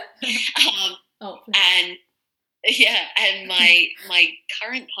things. And my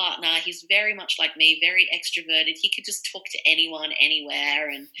current partner, he's very much like me, very extroverted. He could just talk to anyone, anywhere,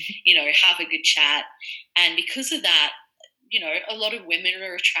 and, have a good chat. And because of that, a lot of women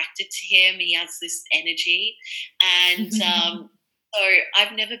are attracted to him. He has this energy. And so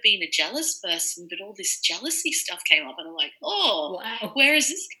I've never been a jealous person, but all this jealousy stuff came up, and I'm like, oh, wow, where is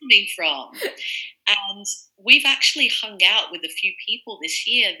this coming from? And we've actually hung out with a few people this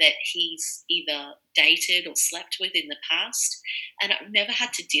year that he's either dated or slept with in the past, and I've never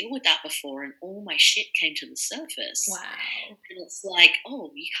had to deal with that before, and all my shit came to the surface. Wow. And it's like,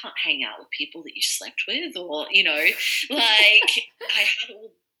 oh, you can't hang out with people that you slept with, or, like I had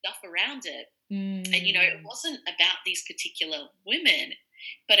all stuff around it. And, it wasn't about these particular women,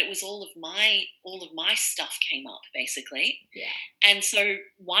 but it was all of my stuff came up, basically. Yeah. And so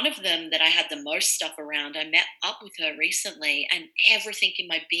one of them that I had the most stuff around, I met up with her recently, and everything in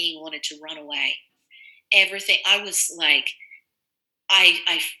my being wanted to run away. Everything. I was like,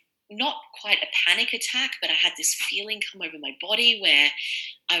 I not quite a panic attack, but I had this feeling come over my body where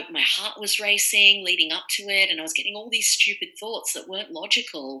my heart was racing leading up to it, and I was getting all these stupid thoughts that weren't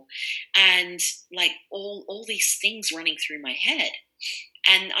logical, and like all these things running through my head.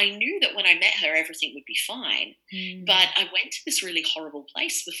 And I knew that when I met her, everything would be fine. But I went to this really horrible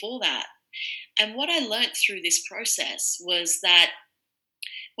place before that. And what I learned through this process was that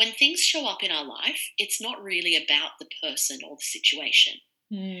when things show up in our life, it's not really about the person or the situation.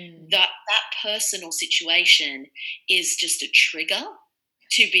 That person or situation is just a trigger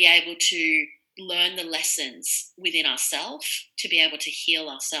to be able to learn the lessons within ourselves, to be able to heal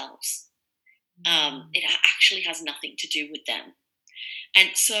ourselves. It actually has nothing to do with them.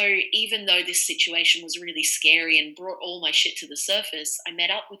 And so even though this situation was really scary and brought all my shit to the surface, I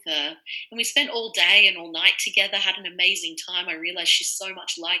met up with her and we spent all day and all night together, had an amazing time. I realized she's so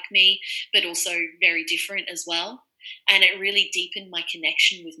much like me, but also very different as well. And it really deepened my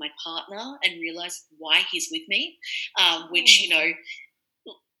connection with my partner and realized why he's with me, which,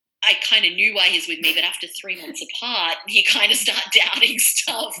 I kind of knew why he's with me, but after 3 months apart, you kind of start doubting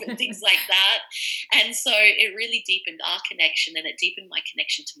stuff and things like that. And so it really deepened our connection, and it deepened my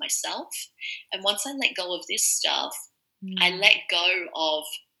connection to myself. And once I let go of this stuff, I let go of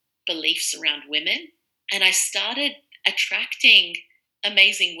beliefs around women, and I started attracting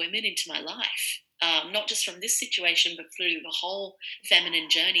amazing women into my life. Not just from this situation, but through the whole feminine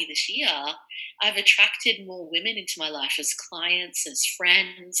journey this year, I've attracted more women into my life as clients, as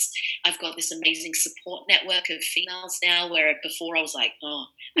friends. I've got this amazing support network of females now, where before I was like, oh,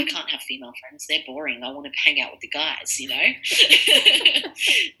 I can't have female friends. They're boring. I want to hang out with the guys,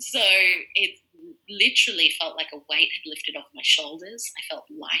 So it literally felt like a weight had lifted off my shoulders. I felt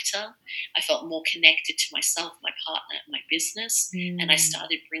lighter. I felt more connected to myself, my partner, my business. And I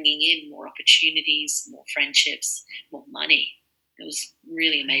started bringing in more opportunities, more friendships, more money. It was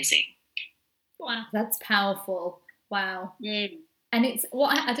really amazing. Wow, that's powerful. Wow. And it's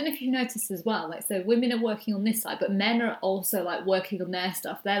what I don't know if you've noticed as well, like, so women are working on this side, but men are also like working on their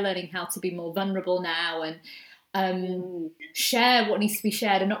stuff. They're learning how to be more vulnerable now and share what needs to be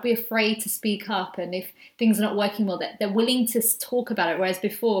shared and not be afraid to speak up. And if things are not working well, they're willing to talk about it. Whereas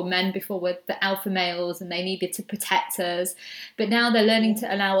men before were the alpha males and they needed to protect us. But now they're learning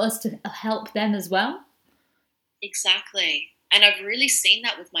to allow us to help them as well. Exactly. And I've really seen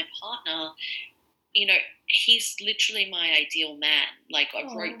that with my partner. He's literally my ideal man. Like,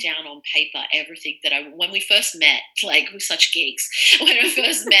 I wrote down on paper everything that when we first met, like, we're such geeks. When we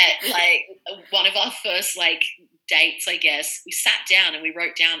first met, like, one of our first, like, dates, I guess, we sat down and we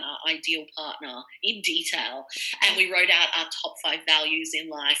wrote down our ideal partner in detail. And we wrote out our top 5 values in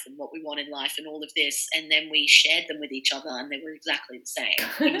life and what we want in life and all of this. And then we shared them with each other, and they were exactly the same.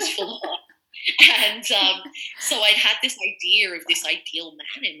 It was full on. And so I'd had this idea of this ideal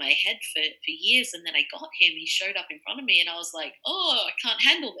man in my head for years, and then I got him. He showed up in front of me, and I was like, oh, I can't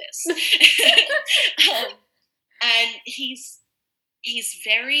handle this. And he's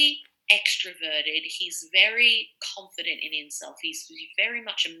very extroverted. He's very confident in himself. He's very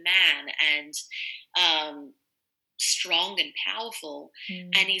much a man and strong and powerful.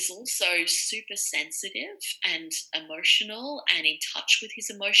 And he's also super sensitive and emotional and in touch with his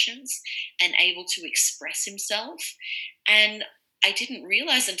emotions and able to express himself. And I didn't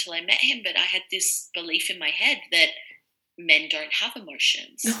realize until I met him, but I had this belief in my head that men don't have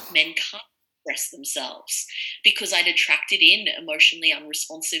emotions. Men can't express themselves, because I'd attracted in emotionally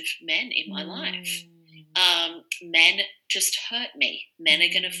unresponsive men in my life. Men just hurt me. Men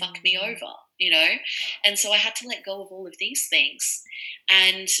are going to fuck me over, And so I had to let go of all of these things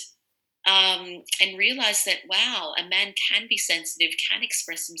and realize that, wow, a man can be sensitive, can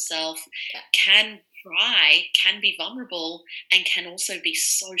express himself, can cry, can be vulnerable, and can also be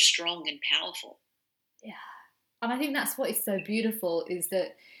so strong and powerful. Yeah. And I think that's what is so beautiful, is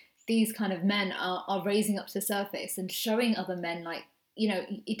that these kind of men are raising up to the surface and showing other men, like,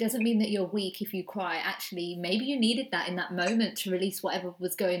 it doesn't mean that you're weak if you cry. Actually, maybe you needed that in that moment to release whatever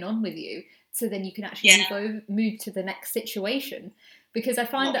was going on with you, so then you can actually move to the next situation. Because I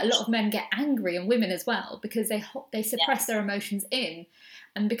find that a lot of men get angry, and women as well, because they suppress their emotions in.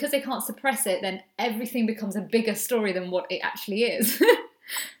 And because they can't suppress it, then everything becomes a bigger story than what it actually is.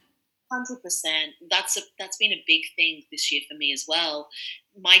 100%. That's been a big thing this year for me as well.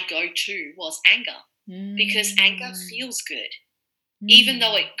 My go-to was anger, because anger feels good. Even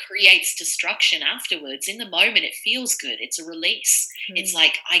though it creates destruction afterwards, in the moment it feels good. It's a release. It's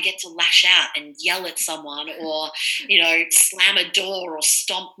like I get to lash out and yell at someone, or, slam a door, or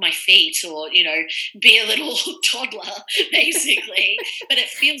stomp my feet, or, be a little toddler, basically. But it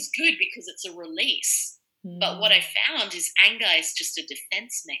feels good because it's a release. But what I found is anger is just a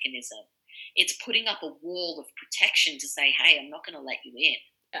defense mechanism. It's putting up a wall of protection to say, hey, I'm not going to let you in.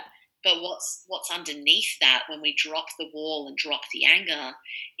 Yeah. But what's underneath that when we drop the wall and drop the anger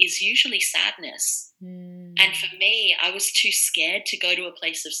is usually sadness. And for me, I was too scared to go to a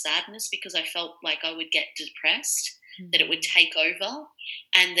place of sadness because I felt like I would get depressed, that it would take over,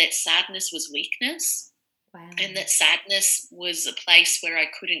 and that sadness was weakness, and that sadness was a place where I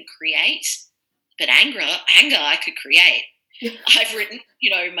couldn't create. But anger, I could create. I've written,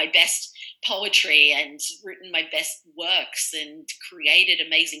 my best poetry and written my best works and created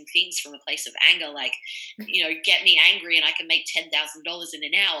amazing things from a place of anger. Like, get me angry and I can make $10,000 in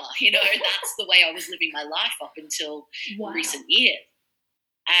an hour. That's the way I was living my life up until recent years.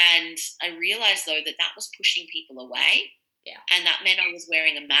 And I realized, though, that was pushing people away. Yeah. And that meant I was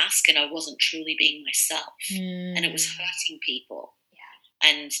wearing a mask and I wasn't truly being myself. And it was hurting people.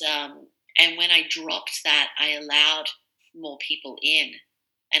 Yeah. And when I dropped that, I allowed more people in,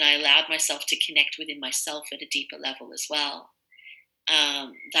 and I allowed myself to connect within myself at a deeper level as well.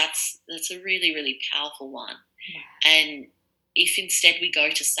 That's a really, really powerful one. Yeah. And if instead we go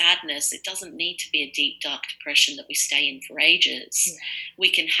to sadness, it doesn't need to be a deep, dark depression that we stay in for ages. Yeah.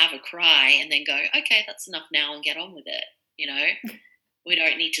 We can have a cry and then go, okay, that's enough now, and get on with it. We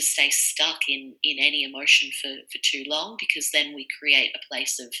don't need to stay stuck in any emotion for too long, because then we create a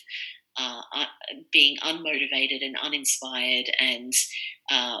place of being unmotivated and uninspired, and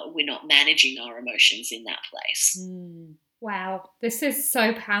we're not managing our emotions in that place. Wow, this is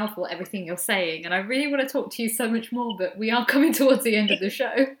so powerful, everything you're saying, and I really want to talk to you so much more, but we are coming towards the end of the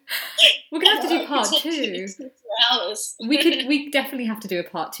show. We're going to have to do part 2. We definitely have to do a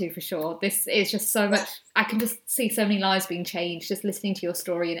part 2 for sure. This is just so much. I can just see so many lives being changed just listening to your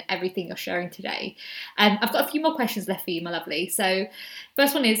story and everything you're sharing today. I've got a few more questions left for you, my lovely. So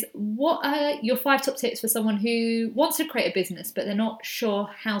first one is, what are your 5 top tips for someone who wants to create a business but they're not sure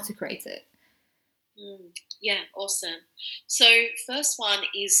how to create it? Yeah, awesome. So first one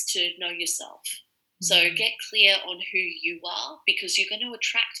is to know yourself. So get clear on who you are, because you're going to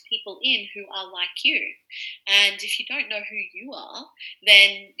attract people in who are like you. And if you don't know who you are,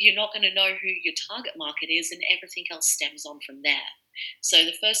 then you're not going to know who your target market is, and everything else stems on from there. So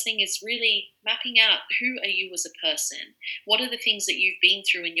the first thing is really mapping out, who are you as a person? What are the things that you've been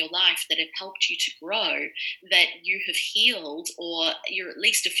through in your life that have helped you to grow, that you have healed, or you're at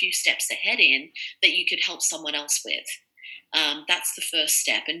least a few steps ahead in, that you could help someone else with? That's the first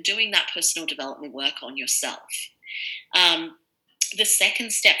step, and doing that personal development work on yourself. The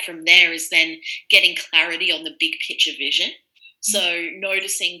second step from there is then getting clarity on the big picture vision. So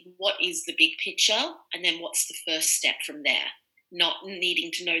noticing what is the big picture, and then what's the first step from there. Not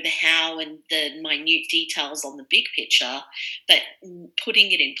needing to know the how and the minute details on the big picture, but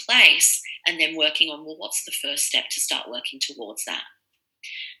putting it in place and then working on, well, what's the first step to start working towards that?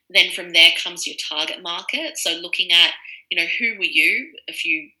 Then from there comes your target market. So looking at, who were you a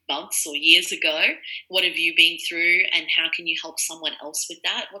few months or years ago? What have you been through, and how can you help someone else with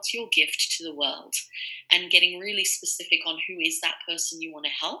that? What's your gift to the world? And getting really specific on who is that person you want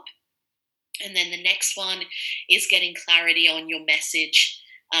to help. And then the next one is getting clarity on your message,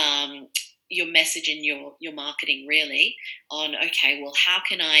 and your marketing, really, on, okay, well, how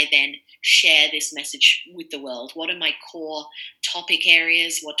can I then share this message with the world? What are my core topic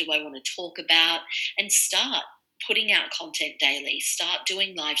areas? What do I want to talk about? And start putting out content daily, start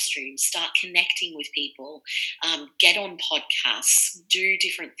doing live streams, start connecting with people, get on podcasts, do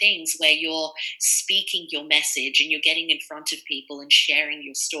different things where you're speaking your message and you're getting in front of people and sharing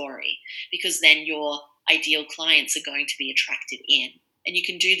your story, because then your ideal clients are going to be attracted in. And you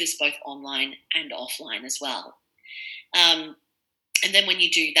can do this both online and offline as well. And then when you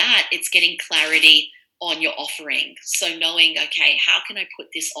do that, it's getting clarity on your offering. So knowing, okay, how can I put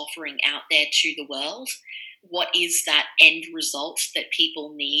this offering out there to the world? What is that end result that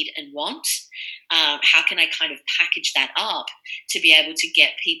people need and want? How can I kind of package that up to be able to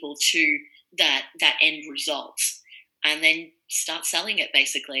get people to that end result? And then start selling it,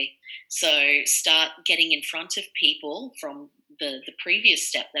 basically. So start getting in front of people from the previous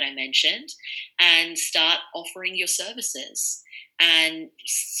step that I mentioned, and start offering your services. And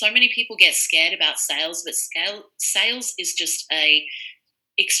so many people get scared about sales, but sales is just a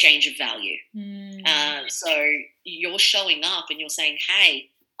exchange of value. So you're showing up and you're saying, hey,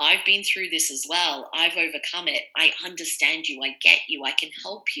 I've been through this as well. I've overcome it. I understand you. I get you. I can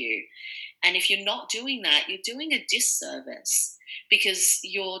help you. And if you're not doing that, you're doing a disservice, because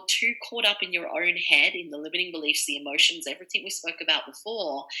you're too caught up in your own head, in the limiting beliefs, the emotions, everything we spoke about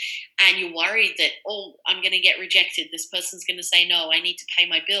before. And you're worried that, oh, I'm going to get rejected. This person's going to say no. I need to pay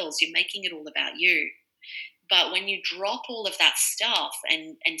my bills. You're making it all about you. But when you drop all of that stuff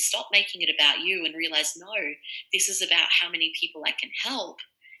and stop making it about you and realize, no, this is about how many people I can help,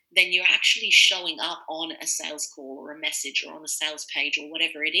 then you're actually showing up on a sales call or a message or on a sales page or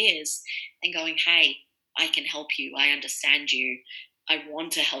whatever it is and going, hey, I can help you. I understand you. I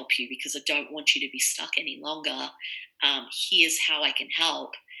want to help you because I don't want you to be stuck any longer. Here's how I can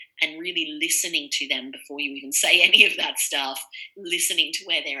help. And really listening to them before you even say any of that stuff, listening to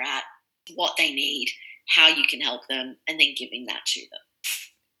where they're at, what they need, how you can help them, and then giving that to them.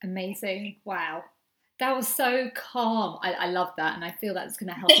 Amazing. Wow. That was so calm. I love that. And I feel that's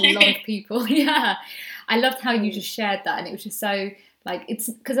going to help a lot of people. Yeah. I loved how you just shared that. And it was just so like, it's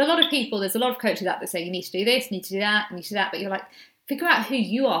because a lot of people, there's a lot of coaches out there say you need to do this, you need to do that, you need to do that. But you're like, figure out who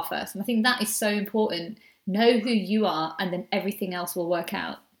you are first. And I think that is so important. Know who you are, and then everything else will work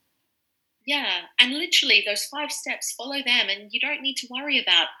out. Yeah, and literally those 5 steps, follow them, and you don't need to worry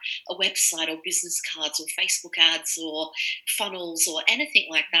about a website or business cards or Facebook ads or funnels or anything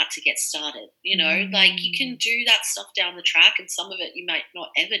like that to get started. You know, like you can do that stuff down the track, and some of it you might not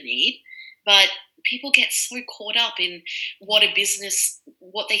ever need, but people get so caught up in what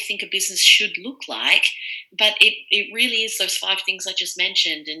they think a business should look like, but it really is those 5 things I just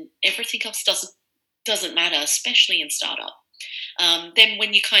mentioned, and everything else doesn't matter, especially in startup. Then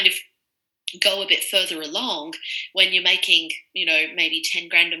when you kind of go a bit further along, when you're making, maybe 10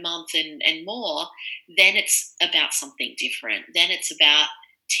 grand a month and more, then it's about something different. Then it's about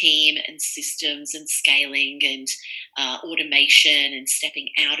team and systems and scaling and automation and stepping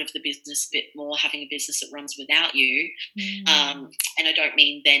out of the business a bit more, having a business that runs without you. And I don't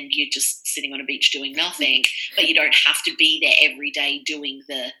mean then you're just sitting on a beach doing nothing, but you don't have to be there every day doing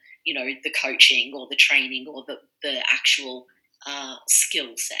the coaching or the training or the actual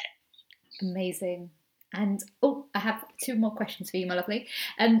skill set. Amazing. And I have 2 more questions for you, my lovely.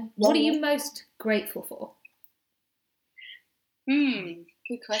 What are you most grateful for?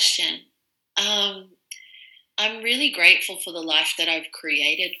 Good question. I'm really grateful for the life that I've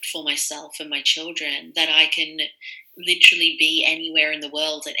created for myself and my children, that I can literally be anywhere in the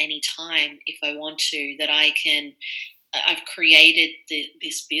world at any time if I want to, that I've created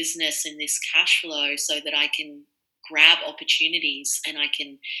this business and this cash flow so that I can grab opportunities and I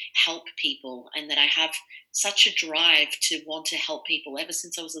can help people, and that I have such a drive to want to help people. Ever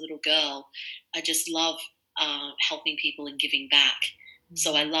since I was a little girl, I just love helping people and giving back.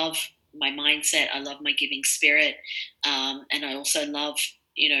 So I love my mindset, I love my giving spirit, and I also love,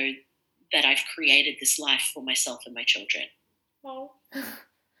 that I've created this life for myself and my children. Oh,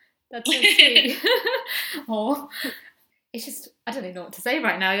 that's so sweet. Oh, it's just, I don't even know what to say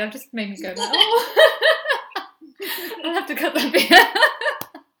right now. You've just made me go like, oh. I'll have to cut that bit.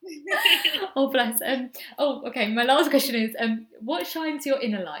 Oh, bless. Okay. My last question is, what shines your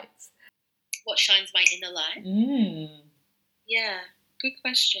inner light? What shines my inner light? Yeah, good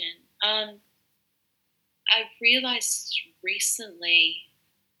question. I've realized recently,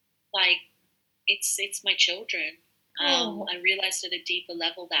 like it's my children. I realized at a deeper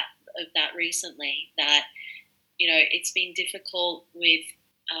level of that recently, that it's been difficult with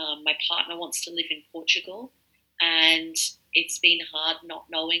my partner wants to live in Portugal. And it's been hard not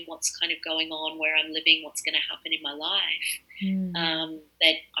knowing what's kind of going on where I'm living, what's going to happen in my life.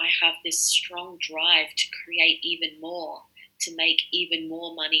 That I have this strong drive to create even more, to make even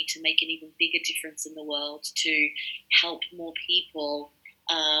more money, to make an even bigger difference in the world, to help more people,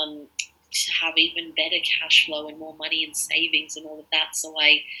 to have even better cash flow and more money and savings and all of that, so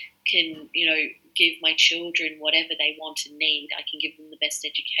I can, give my children whatever they want and need. I can give them the best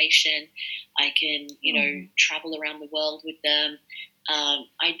education. I can, travel around the world with them.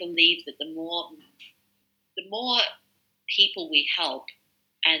 I believe that the more people we help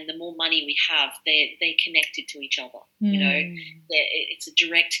and the more money we have, they're connected to each other. It's a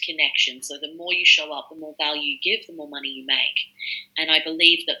direct connection. So the more you show up, the more value you give, the more money you make. And I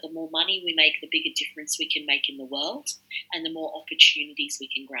believe that the more money we make, the bigger difference we can make in the world, and the more opportunities we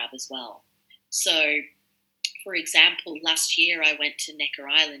can grab as well. So, for example, last year I went to Necker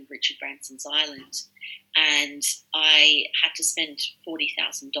Island, Richard Branson's island, and I had to spend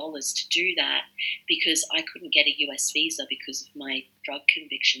 $40,000 to do that because I couldn't get a US visa because of my drug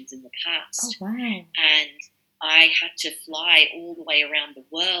convictions in the past. Oh, wow. And I had to fly all the way around the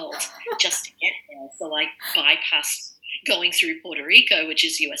world just to get there. So I bypassed going through Puerto Rico, which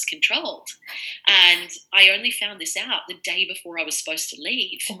is US controlled. And I only found this out the day before I was supposed to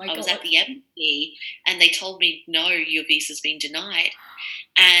leave. Oh my God. I was God. at the embassy and they told me, no, your visa's been denied.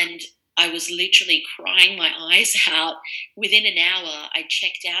 And I was literally crying my eyes out. Within an hour, I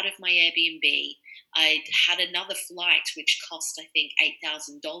checked out of my Airbnb. I had another flight which cost, I think,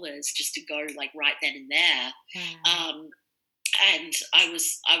 $8,000 just to go like right then and there. Wow. And I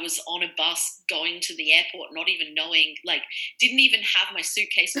was on a bus going to the airport, not even knowing, like, didn't even have my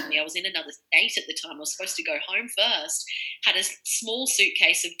suitcase with me. I was in another state at the time. I was supposed to go home first. Had a small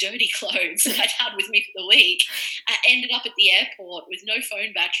suitcase of dirty clothes that I'd had with me for the week. I ended up at the airport with no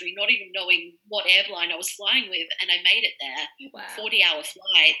phone battery, not even knowing what airline I was flying with, and I made it there. Wow. 40-hour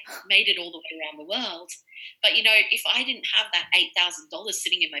flight, made it all the way around the world. But, you know, if I didn't have that $8,000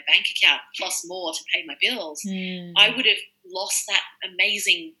 sitting in my bank account plus more to pay my bills, I would have lost that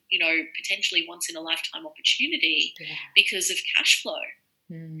amazing, you know, potentially once in a lifetime opportunity because of cash flow.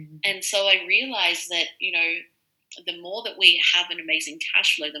 And so I realized that, you know, the more that we have an amazing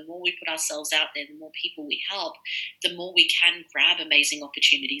cash flow, the more we put ourselves out there, the more people we help, the more we can grab amazing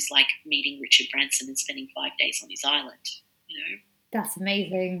opportunities like meeting Richard Branson and spending 5 days on his island, you know. That's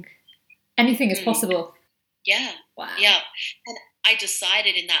amazing. Anything is possible. Yeah. Wow. Yeah. And I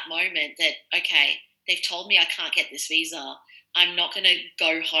decided in that moment that, okay, they've told me I can't get this visa. I'm not going to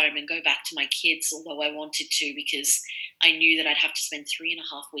go home and go back to my kids, although I wanted to, because I knew that I'd have to spend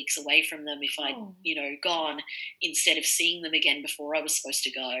 3.5 weeks away from them if I'd, you know, gone instead of seeing them again before I was supposed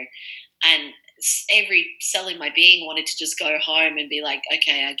to go. And every cell in my being wanted to just go home and be like,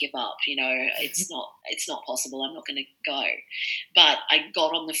 okay, I give up. You know, it's not possible. I'm not going to go. But I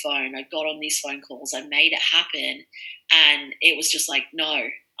got on the phone. I got on these phone calls. I made it happen. And it was just like, no,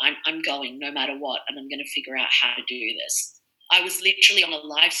 I'm going no matter what. And I'm going to figure out how to do this. I was literally on a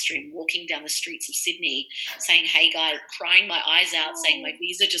live stream walking down the streets of Sydney saying, hey, guys, crying my eyes out, saying my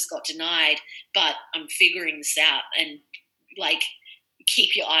visa just got denied, but I'm figuring this out. And, like,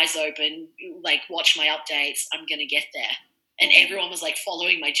 keep your eyes open, like, watch my updates. I'm going to get there. And everyone was, like,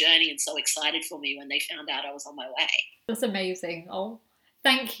 following my journey and so excited for me when they found out I was on my way. That's amazing. Oh,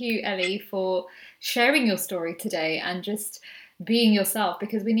 thank you, Ellie, for sharing your story today and just being yourself,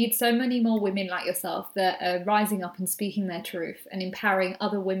 because we need so many more women like yourself that are rising up and speaking their truth and empowering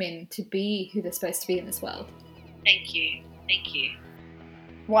other women to be who they're supposed to be in this world. Thank you. Thank you.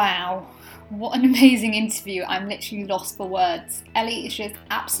 Wow. What an amazing interview. I'm literally lost for words. Ellie is just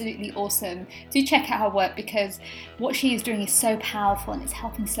absolutely awesome. Do check out her work, because what she is doing is so powerful and it's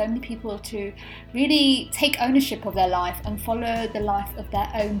helping so many people to really take ownership of their life and follow the life of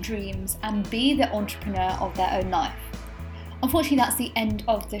their own dreams and be the entrepreneur of their own life. Unfortunately, that's the end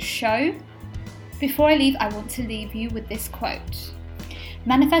of the show. Before I leave, I want to leave you with this quote.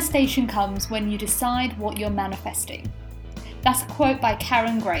 Manifestation comes when you decide what you're manifesting. That's a quote by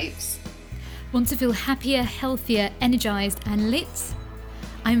Karen Graves. Want to feel happier, healthier, energized and lit?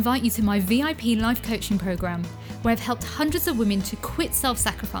 I invite you to my VIP life coaching program, where I've helped hundreds of women to quit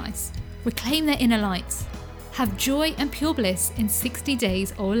self-sacrifice, reclaim their inner light, have joy and pure bliss in 60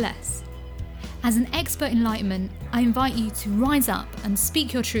 days or less. As an expert in enlightenment, I invite you to rise up and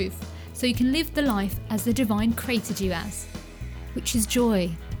speak your truth so you can live the life as the divine created you as, which is joy,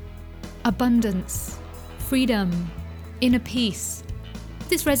 abundance, freedom, inner peace. If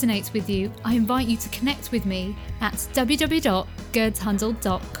this resonates with you, I invite you to connect with me at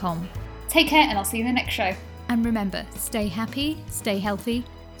www.gerdshundle.com. Take care, and I'll see you in the next show. And remember, stay happy, stay healthy,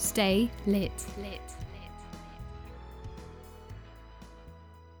 stay lit.